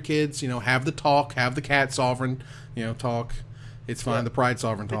tell your kids, you know, have the cat sovereign, you know, talk. It's fine. The Pride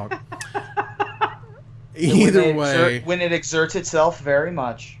Sovereign talk. Either way, when it exerts itself very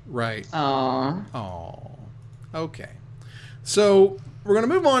much. Right. Oh. Okay. So we're going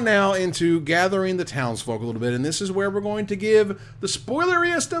to move on now into gathering the townsfolk a little bit, and this is where we're going to give the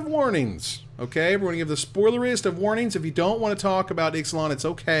spoileriest of warnings. Okay, we're going to give the spoileriest of warnings. If you don't want to talk about Ixalan, it's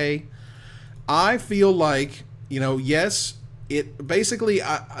okay. I feel like, you know, yes, it basically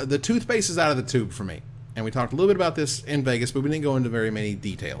the toothpaste is out of the tube for me, and we talked a little bit about this in Vegas, but we didn't go into very many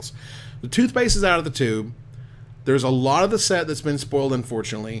details. The toothpaste is out of the tube. There's a lot of the set that's been spoiled,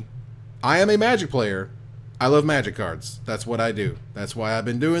 unfortunately. I am a Magic player. I love Magic cards. That's what I do. That's why I've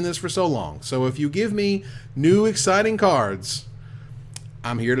been doing this for so long. So if you give me new exciting cards,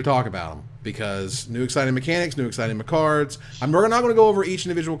 I'm here to talk about them, because new exciting mechanics, new exciting cards. I'm not going to go over each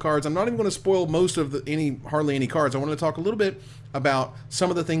individual cards. I'm not even going to spoil most of hardly any cards. I want to talk a little bit about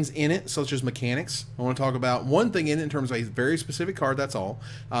some of the things in it, such as mechanics. I want to talk about one thing in it in terms of a very specific card. That's all.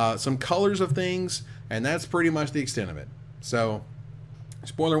 Some colors of things, and that's pretty much the extent of it. So,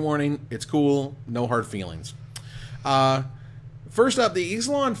 spoiler warning, it's cool, no hard feelings. First up, the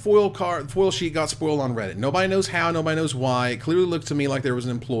Ixalan foil sheet got spoiled on Reddit. Nobody knows how, nobody knows why. It clearly looked to me like there was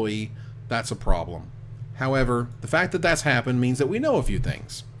an employee. That's a problem. However, the fact that that's happened means that we know a few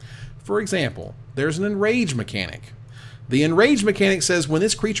things. For example, there's an Enrage mechanic. The Enrage mechanic says when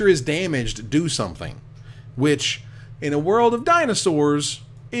this creature is damaged, do something. Which, in a world of dinosaurs,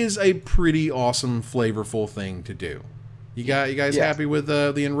 is a pretty awesome, flavorful thing to do. You guys happy with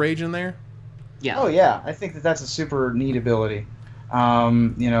the Enrage in there? Yeah. Oh yeah, I think that's a super neat ability.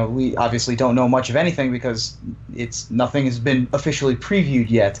 You know, we obviously don't know much of anything because nothing has been officially previewed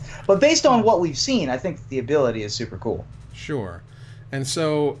yet. But based on what we've seen, I think the ability is super cool. Sure. And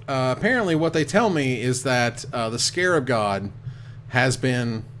so apparently, what they tell me is that the Scarab God has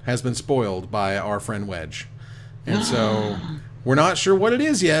been spoiled by our friend Wedge, and so we're not sure what it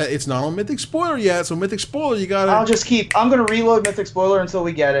is yet. It's not on Mythic Spoiler yet, so Mythic Spoiler, you gotta... I'm gonna reload Mythic Spoiler until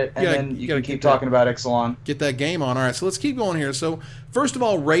we get it, and then you can keep talking about Ixalan. Get that game on. All right, so let's keep going here. So, first of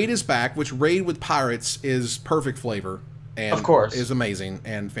all, Raid is back, which Raid with Pirates is perfect flavor. And of course. Is amazing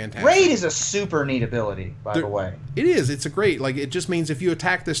and fantastic. Raid is a super neat ability, by the way. It is. It's a great... Like, it just means if you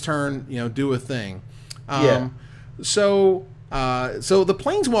attack this turn, you know, do a thing. So the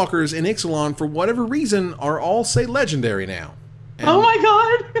Planeswalkers in Ixalan, for whatever reason, are all, say, legendary now. And, oh my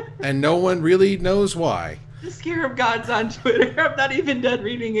god! And no one really knows why. The Scarab God's on Twitter. I'm not even done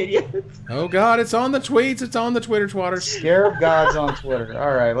reading it yet. Oh God, it's on the tweets. It's on the Twitter twatters. Scarab God's on Twitter.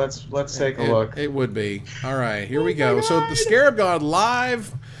 All right, let's take a look. It would be. All right, here we go. So the Scarab God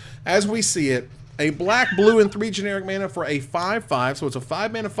live, as we see it, a black, blue, and 3 generic mana for a 5/5. So it's a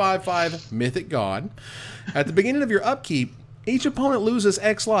 5 mana 5/5 mythic god. At the beginning of your upkeep, each opponent loses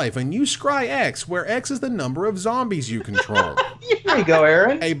X life, and you scry X, where X is the number of zombies you control. There you go,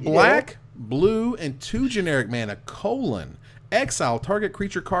 Aaron. A black, blue, and 2 generic mana, exile target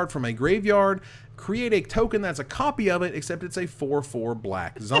creature card from a graveyard, create a token that's a copy of it, except it's a 4/4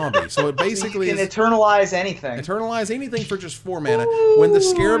 black zombie. So it basically you can eternalize anything. Eternalize anything for just 4 mana. When the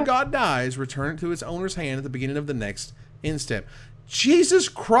Scarab God dies, return it to its owner's hand at the beginning of the next end step. Jesus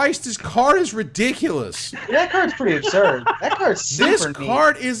Christ, this card is ridiculous. That card's pretty absurd. That card's super This neat.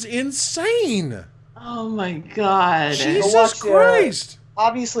 card is insane. Oh my God. Jesus Christ.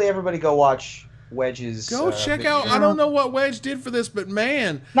 Obviously, everybody go watch Wedge's. Go check video. out. I don't know what Wedge did for this, but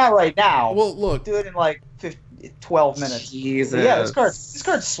man. Not right now. Well, look. Do it in like 12 minutes. Jesus. But yeah, this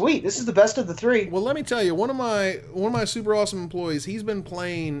card's sweet. This is the best of the 3. Well, let me tell you, one of my super awesome employees, he's been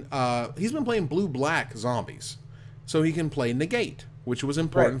playing blue-black zombies, so he can play negate, which was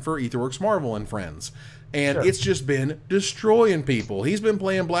important for Etherworks Marvel and friends. And it's just been destroying people. He's been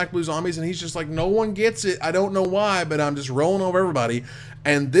playing black-blue zombies, and he's just like, no one gets it. I don't know why, but I'm just rolling over everybody.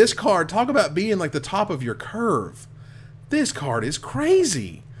 And this card, talk about being like the top of your curve. This card is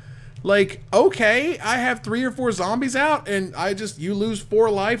crazy. Like, okay, I have 3 or 4 zombies out, and you lose 4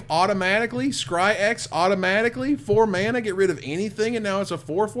 life automatically, scry X automatically, 4 mana, get rid of anything, and now it's a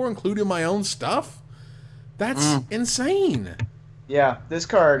 4/4, including my own stuff? That's insane. Yeah, this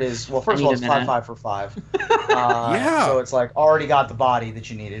card is, well, first of all, it's 5/5 for 5. Yeah. So it's like already got the body that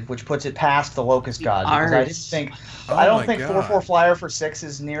you needed, which puts it past the Locust God. Because I don't think 4/4 flyer for 6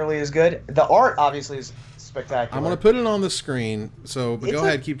 is nearly as good. The art obviously is spectacular. I'm gonna put it on the screen, but go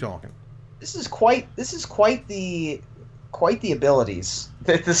ahead, keep talking. This is quite the abilities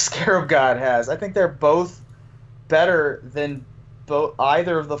that the Scarab God has. I think they're both better than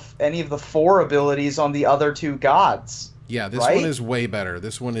any of the 4 abilities on the other 2 gods. Yeah, this one is way better.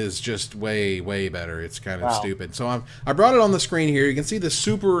 This one is just way, way better. It's kind of stupid. So I brought it on the screen here. You can see the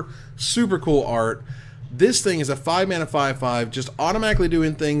super, super cool art. This thing is a 5 mana 5/5, just automatically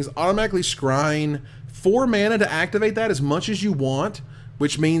doing things, automatically scrying 4 mana to activate that as much as you want,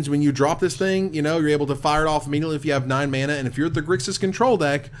 which means when you drop this thing, you're able to fire it off immediately if you have 9 mana. And if you're the Grixis control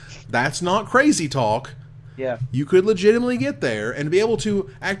deck, that's not crazy talk. Yeah. You could legitimately get there and be able to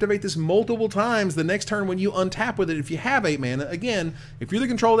activate this multiple times the next turn when you untap with it if you have 8 mana. Again, if you're the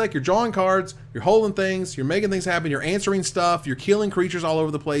control deck, you're drawing cards, you're holding things, you're making things happen, you're answering stuff, you're killing creatures all over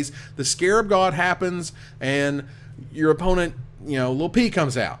the place. The Scarab God happens, and your opponent, little P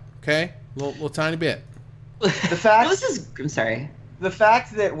comes out. Okay? Little tiny bit. The fact I'm sorry. The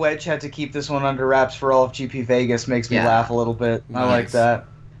fact that Wedge had to keep this one under wraps for all of GP Vegas makes me laugh a little bit. Nice. I like that.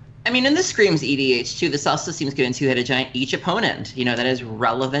 I mean, and this screams EDH too. This also seems good in two-headed giant. Each opponent, that is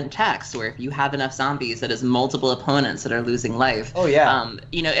relevant text. Where if you have enough zombies, that is multiple opponents that are losing life. Oh yeah.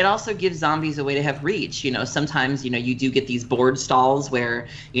 It also gives zombies a way to have reach. Sometimes you do get these board stalls where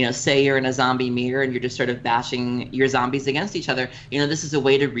say you're in a zombie mirror and you're just sort of bashing your zombies against each other. This is a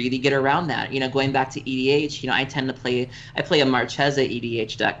way to really get around that. Going back to EDH, I tend to play a Marchesa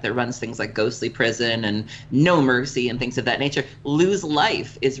EDH deck that runs things like Ghostly Prison and No Mercy and things of that nature. Lose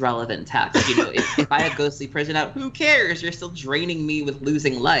life is relevant text. If I have Ghostly Prison out, who cares? You're still draining me with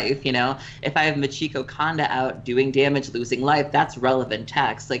losing life. If I have Machiko Kanda out doing damage, losing life, that's relevant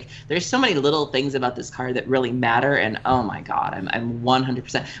text. Like, there's so many little things about this card that really matter, and oh my god, I'm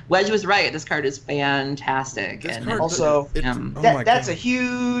 100%. Wedge was right. This card is fantastic. This and card, also, that's a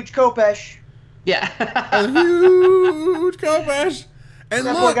huge Kopesh. Yeah. A huge Kopesh. And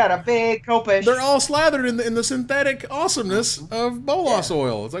look, got a big Kopesh. They're all slathered in the synthetic awesomeness of Bolas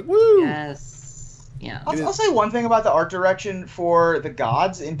oil. It's like, woo! Yes. Yeah. I'll say one thing about the art direction for the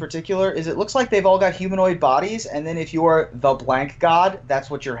gods in particular is it looks like they've all got humanoid bodies, and then if you're the blank god, that's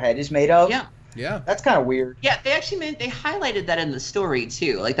what your head is made of. Yeah. Yeah. That's kind of weird. Yeah, they highlighted that in the story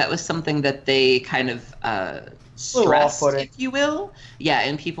too. Like, that was something that they kind of stressed, if you will. Yeah,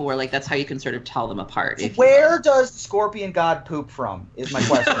 and people were like, that's how you can sort of tell them apart. So where does the Scorpion God poop from? Is my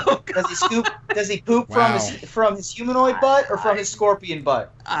question. Does he poop from his humanoid butt or from his scorpion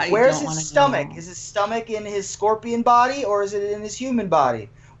butt? Where's his stomach? Is his stomach in his scorpion body or is it in his human body?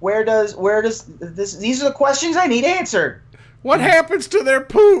 Where does this? These are the questions I need answered. What happens to their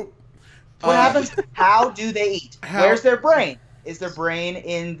poop? What happens? How do they eat? Where's their brain? Is their brain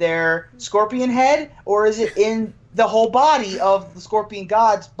in their scorpion head, or is it in the whole body of the scorpion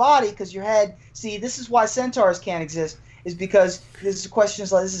god's body? Because your head, see, this is why centaurs can't exist, is because this question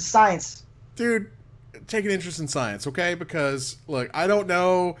is like, this is science. Dude, take an interest in science, okay? Because, look, I don't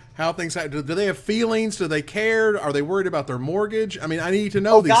know how things happen. Do they have feelings? Do they care? Are they worried about their mortgage? I mean, I need to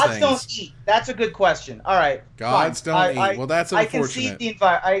know these gods things. Don't eat. That's a good question. All right. Gods fine. don't eat. Well, that's unfortunate.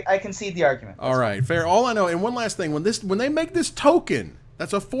 I concede the argument. All right, fair. All I know, and one last thing, when they make this token,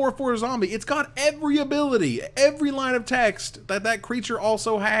 that's a 4/4 zombie, it's got every ability, every line of text that creature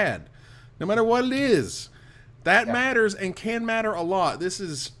also had, no matter what it is. That matters and can matter a lot. This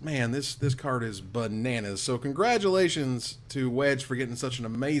is, man, this card is bananas. So congratulations to Wedge for getting such an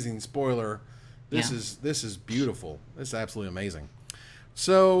amazing spoiler. This is beautiful. This is absolutely amazing.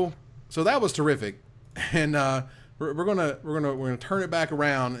 So that was terrific, and we're gonna turn it back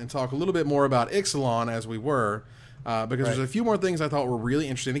around and talk a little bit more about Ixalan as we were, because there's a few more things I thought were really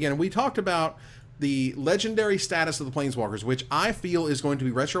interesting. Again, we talked about the legendary status of the planeswalkers, which I feel is going to be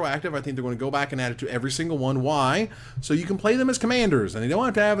retroactive. I think they're going to go back and add it to every single one. Why? So you can play them as commanders, and you don't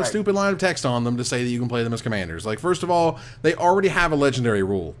have to have a stupid line of text on them to say that you can play them as commanders. Like, first of all, they already have a legendary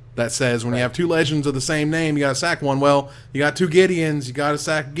rule that says when you have two legends of the same name, you got to sack one. Well, you got two Gideons, you got to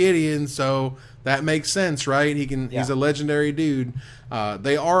sack Gideon, so that makes sense, right? He's a legendary dude.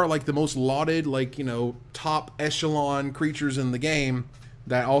 They are like the most lauded, like, you know, top echelon creatures in the game.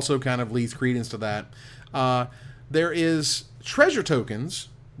 That also kind of leads credence to that. There is treasure tokens,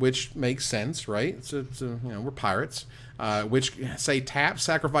 which makes sense, right? It's you know, we're pirates, which say tap,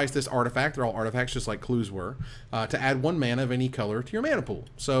 sacrifice this artifact. They're all artifacts, just like clues were, to add 1 mana of any color to your mana pool.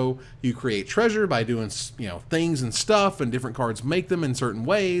 So you create treasure by doing, you know, things and stuff, and different cards make them in certain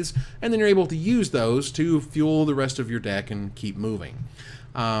ways, and then you're able to use those to fuel the rest of your deck and keep moving.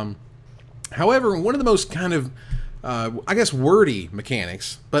 However, one of the most kind of I guess wordy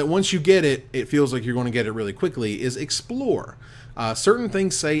mechanics, but once you get it, it feels like you're going to get it really quickly, is explore. Certain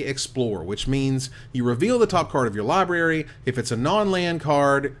things say explore, which means you reveal the top card of your library. If it's a non-land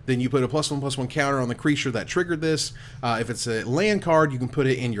card, then you put a +1/+1 counter on the creature that triggered this. If it's a land card, you can put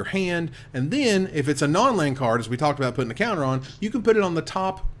it in your hand. And then if it's a non-land card, as we talked about putting a counter on, you can put it on the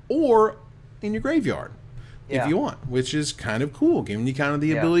top or in your graveyard. If you want, which is kind of cool, giving you kind of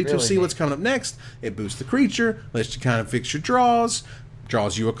the ability to see what's coming up next. It boosts the creature, lets you kind of fix your draws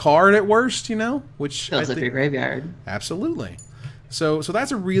you a card at worst, you know, which fills up your graveyard. Absolutely. So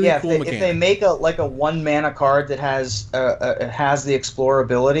that's a really cool mechanic. If they make a 1 mana card that has the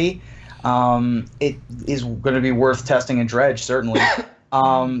explorability, it is going to be worth testing in Dredge, certainly.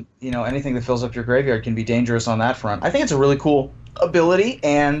 You know, anything that fills up your graveyard can be dangerous on that front. I think it's a really cool ability,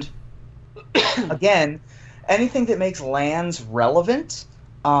 and again, anything that makes lands relevant,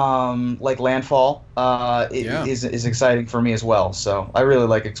 like landfall, is exciting for me as well. So I really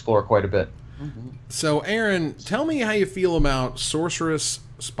like Explore quite a bit. So Aaron, tell me how you feel about Sorcerous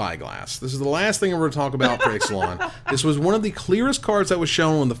Spyglass. This is the last thing I'm going to talk about for Ixalan. This was one of the clearest cards that was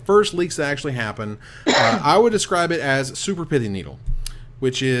shown on the first leaks that actually happened. I would describe it as Super Pithing Needle,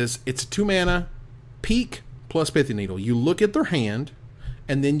 which is, it's a 2 mana, Peek plus Pithing Needle. You look at their hand,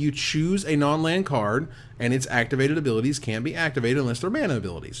 and then you choose a non-land card, and its activated abilities can't be activated unless they're mana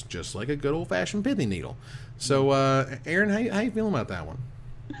abilities, just like a good old-fashioned Pithing Needle. So, Aaron, how you feeling about that one?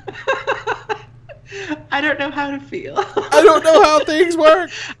 I don't know how to feel. I don't know how things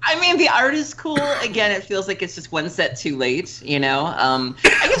work. I mean, the art is cool. Again, it feels like it's just one set too late, you know? I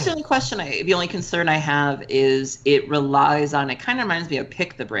guess the only concern I have is it relies on, it kind of reminds me of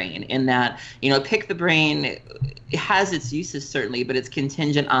Pick the Brain, in that, you know, Pick the Brain, it has its uses certainly, but it's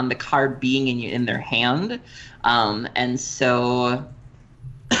contingent on the card being in their hand. And so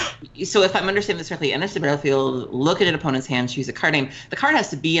if I'm understanding this correctly, enter the battlefield, look at an opponent's hand, choose a card name. The card has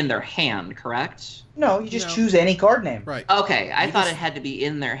to be in their hand, correct? No, you just choose any card name. Right. Okay, I thought it had to be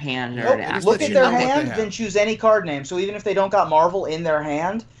in their hand in order to activate. Look at their hand, then choose any card name. So even if they don't got Marvel in their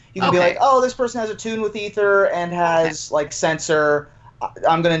hand, you can be like, oh, this person has a Tune with Ether and has like Censor.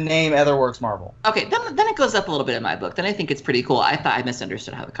 I'm going to name Etherworks Marvel. Okay, then it goes up a little bit in my book. Then I think it's pretty cool. I thought I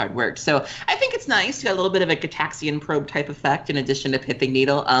misunderstood how the card worked. So I think it's nice. You got a little bit of a Gitaxian Probe type effect in addition to Pithing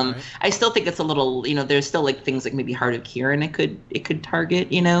Needle. I still think it's a little, you know, there's still like things like maybe Heart of Kieran it could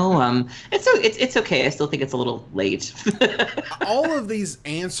target, you know. It's okay. I still think it's a little late. All of these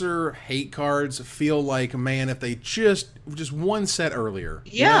answer hate cards feel like, man, if they just one set earlier.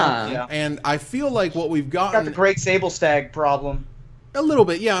 Yeah. You know? And I feel like what we've gotten... Got the Great Sable Stag problem. A little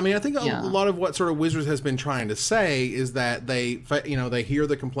bit, yeah. I mean, I think a lot of what sort of Wizards has been trying to say is that they hear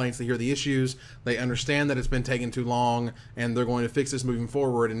the complaints, they hear the issues, they understand that it's been taking too long, and they're going to fix this moving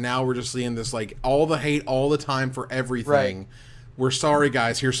forward. And now we're just seeing this, like, all the hate all the time for everything. we're sorry,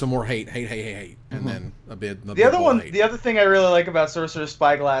 guys. Here's some more hate, and then a bit. The other thing I really like about Sorcerous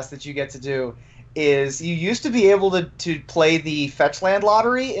Spyglass that you get to do is you used to be able to play the fetch land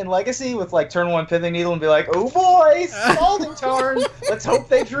lottery in Legacy with like turn 1 Pithing Needle and be like, oh boy, Scalding Tarn. Let's hope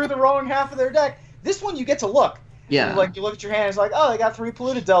they drew the wrong half of their deck. This one you get to look. Yeah. Like you look at your hand, it's like, oh, they got 3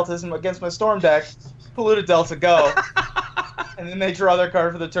 Polluted Deltas against my Storm deck. Polluted Delta, go. And then they draw their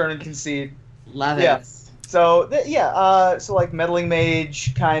card for the turn and concede. Love it. Yeah. So, so like Meddling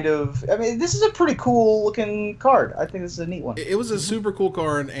Mage, kind of. I mean, this is a pretty cool looking card. I think this is a neat one. It was a super cool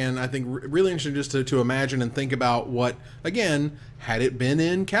card, and I think really interesting just to imagine and think about what, again, had it been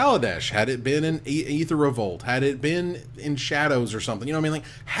in Kaladesh, had it been in Aether Revolt, had it been in Shadows or something, you know what I mean?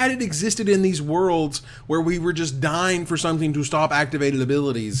 Like, had it existed in these worlds where we were just dying for something to stop activated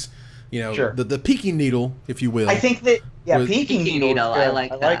abilities, you know, sure. the Peeking Needle, if you will. I think that, Peeking Needle. I like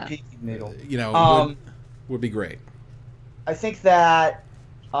that. I like Peeking Needle. You know, would be great. I think that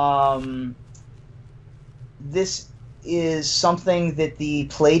this is something that the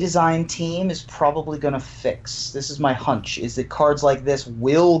play design team is probably going to fix. This is my hunch, is that cards like this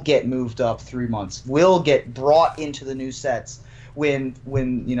will get moved up 3 months, will get brought into the new sets when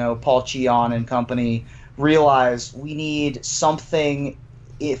you know, Paul Cheon and company realize we need something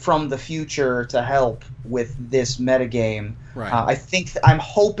from the future to help with this metagame. Right. I'm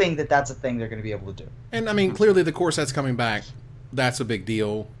hoping that that's a thing they're going to be able to do. And I mean, clearly the core set's coming back. That's a big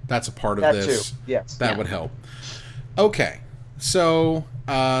deal. That's a part of that this. Too. Yes. That would help. Okay. So,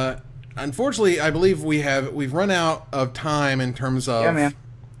 unfortunately, I believe we've run out of time in terms of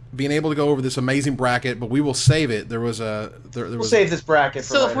being able to go over this amazing bracket, but we will save it. We'll save this bracket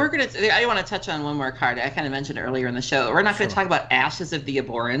for So later. if we're going to, I want to touch on one more card. I kind of mentioned it earlier in the show. We're not going to talk about Ashes of the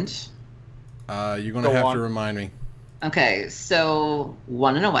Abhorrent. You're going to have to remind me. Okay, so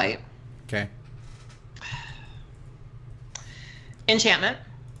 1 and a white. Okay. Enchantment.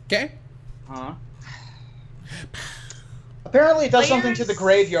 Okay. Apparently it does something to the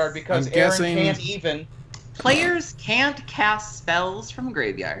graveyard because Aaron can't even. Players can't cast spells from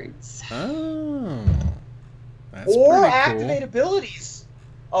graveyards. Oh. That's or pretty activate cool. abilities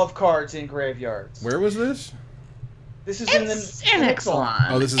of cards in graveyards. Where was this? This is in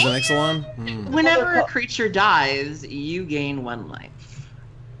Ixalan. Oh, this is an Ixalan? Whenever a creature dies, you gain 1 life.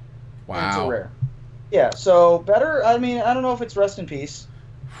 Wow. It's a rare. Yeah, so better. I mean, I don't know if it's Rest in Peace.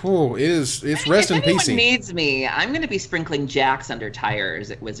 Oh, it's Rest in Peace. If anyone needs me, I'm going to be sprinkling jacks under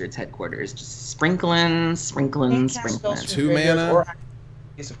tires at Wizards headquarters. Just sprinkling. 2 mana. Or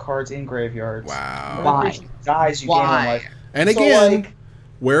piece of cards in graveyards. Wow. Why? Dies, you gain 1 life. And again,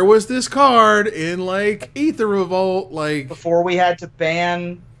 where was this card in like Aether Revolt? Like before we had to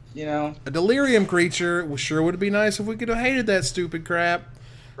ban, you know, a Delirium creature. Sure would be nice if we could have hated that stupid crap.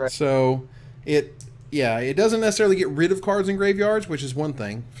 Right. So it doesn't necessarily get rid of cards in graveyards, which is one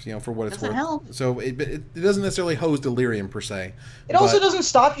thing, you know, for what it's worth. Help. So it doesn't necessarily hose Delirium per se. It also doesn't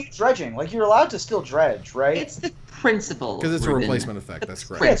stop you dredging. Like, you're allowed to still dredge, right? It's the principle. Because it's a replacement effect. That's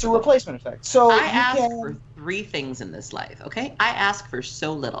correct. Yeah, it's a replacement effect. So I ask for 3 things in this life, okay? I ask for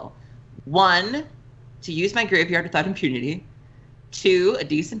so little. 1, to use my graveyard without impunity. 2, a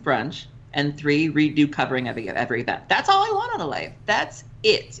decent brunch. And 3, redo covering every event. That's all I want out of life. That's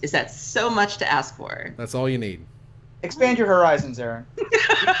it. Is that so much to ask for? That's all you need. Expand your horizons, Aaron.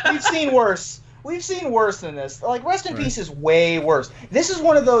 We've seen worse. We've seen worse than this. Like, Rest in Peace is way worse. This is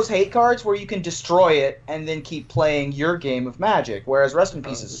one of those hate cards where you can destroy it and then keep playing your game of Magic, whereas Rest in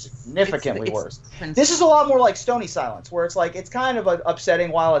Peace is significantly worse. This is a lot more like Stony Silence, where it's like, it's kind of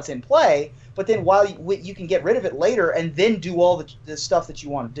upsetting while it's in play, but then while you can get rid of it later and then do all the stuff that you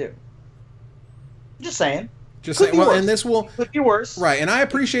want to do. Just saying. And this could be worse. Right, and I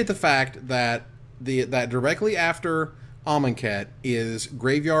appreciate the fact that that directly after Amonkhet is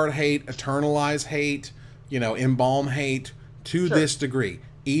graveyard hate, Eternalize hate, you know, Embalm hate to this degree.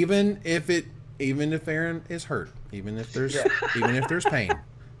 Even if Aaron is hurt, even if there's pain.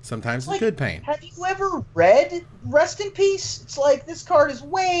 Sometimes it's good pain. Have you ever read Rest in Peace? It's like, this card is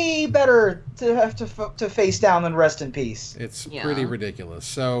way better to have to face down than Rest in Peace. It's pretty ridiculous.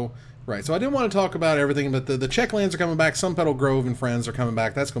 So right, so I didn't want to talk about everything, but the Checklands are coming back. Sunpetal Grove and Friends are coming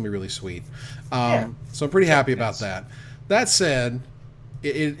back. That's going to be really sweet. So I'm pretty happy about that. That said,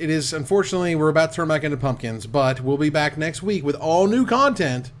 it is, unfortunately, we're about to turn back into pumpkins, but we'll be back next week with all new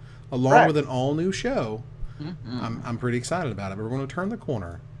content, along with an all new show. I'm pretty excited about it, but we're going to turn the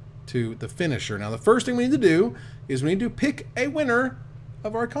corner to the finisher. Now, the first thing we need to do is we need to pick a winner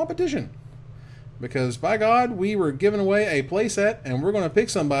of our competition. Because, by God, we were giving away a playset, and we're going to pick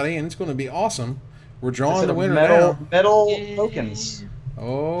somebody, and it's going to be awesome. We're drawing the winner now. Metal tokens.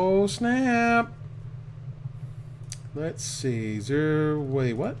 Oh, snap. Let's see.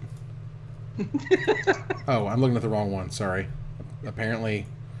 Wait, what? Oh, I'm looking at the wrong one. Sorry. Apparently,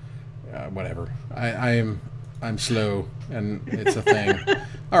 whatever. I'm slow, and it's a thing.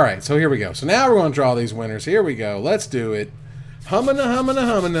 All right, so here we go. So now we're going to draw these winners. Here we go. Let's do it. Humana, humana,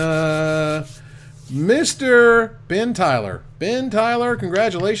 humana. Mr. Ben Tyler. Ben Tyler,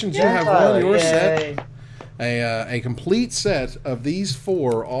 congratulations. You have won your set. A complete set of these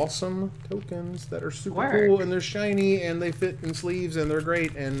 4 awesome tokens that are super cool, and they're shiny, and they fit in sleeves, and they're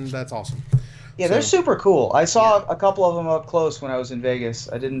great, and that's awesome. Yeah, they're super cool. I saw a couple of them up close when I was in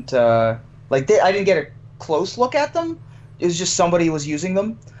Vegas. I didn't I didn't get a close look at them. It was just somebody was using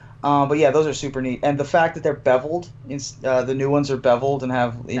them. But yeah, those are super neat. And the fact that they're beveled, the new ones are beveled and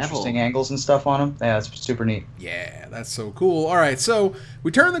have interesting angles and stuff on them. Yeah, that's super neat. Yeah, that's so cool. All right, so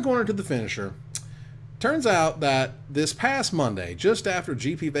we turn the corner to the finisher. Turns out that this past Monday, just after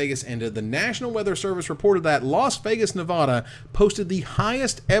GP Vegas ended, the National Weather Service reported that Las Vegas, Nevada posted the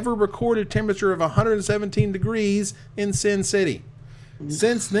highest ever recorded temperature of 117 degrees in Sin City.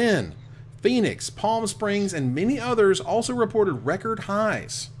 Since then, Phoenix, Palm Springs, and many others also reported record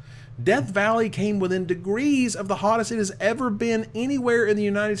highs. Death Valley came within degrees of the hottest it has ever been anywhere in the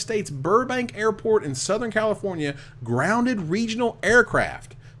United States. Burbank Airport in Southern California grounded regional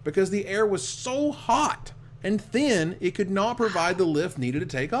aircraft because the air was so hot and thin it could not provide the lift needed to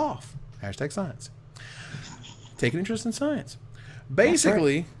take off. Hashtag science. Take an interest in science.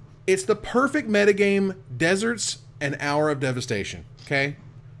 Basically, it's the perfect metagame, deserts and Hour of Devastation. Okay?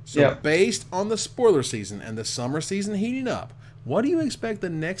 So based on the spoiler season and the summer season heating up, what do you expect the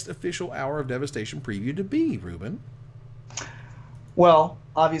next official Hour of Devastation preview to be, Ruben? Well,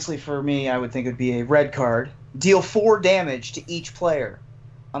 obviously for me, I would think it would be a red card. Deal 4 damage to each player,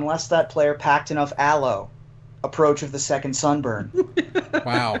 unless that player packed enough aloe. Approach of the Second Sunburn.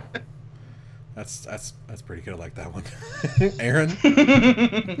 Wow. That's pretty good. I like that one.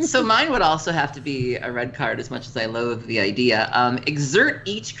 Aaron? So mine would also have to be a red card, as much as I loathe the idea. Exert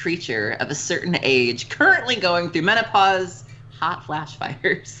each creature of a certain age currently going through menopause hot flash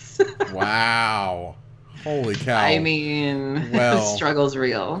fires. Wow. Holy cow. I mean, the struggle's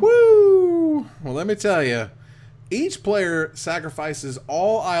real. Woo! Well, let me tell you, each player sacrifices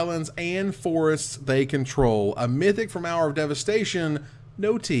all islands and forests they control. A mythic from Hour of Devastation,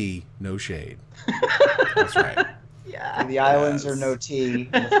 no tea, no shade. That's right. Yeah. And the islands are no tea,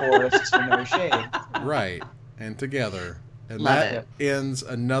 and the forests are no shade. Right. And together. And that ends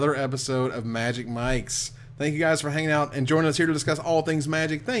another episode of Magic Mics. Thank you guys for hanging out and joining us here to discuss all things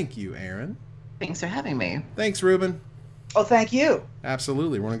Magic. Thank you, Aaron. Thanks for having me. Thanks, Ruben. Oh, thank you.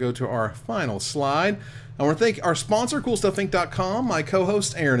 Absolutely. We're going to go to our final slide. I want to thank our sponsor, CoolStuffInc.com, my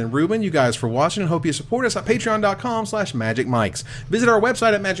co-hosts, Aaron and Ruben, you guys for watching, and hope you support us at patreon.com/magicmics. Visit our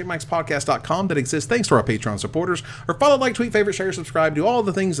website at magicmicspodcast.com that exists thanks to our Patreon supporters, or follow, like, tweet, favorite, share, subscribe, do all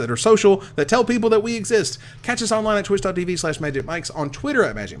the things that are social that tell people that we exist. Catch us online at twitch.tv/magicmics, on Twitter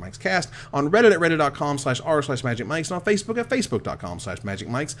at magicmicscast, on Reddit at reddit.com/r/magicmics, and on Facebook at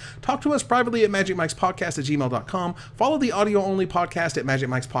facebook.com/magicmics. Talk to us privately at magicmicspodcast@gmail.com. Follow the audio-only podcast at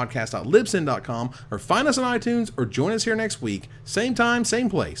magicmicspodcast.libsyn.com, or find us on iTunes, or join us here next week, same time, same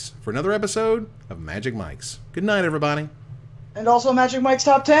place, for another episode of Magic Mics. Good night, everybody. And also Magic Mike's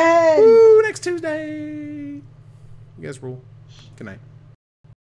Top 10! Woo, next Tuesday! You guys rule. Good night.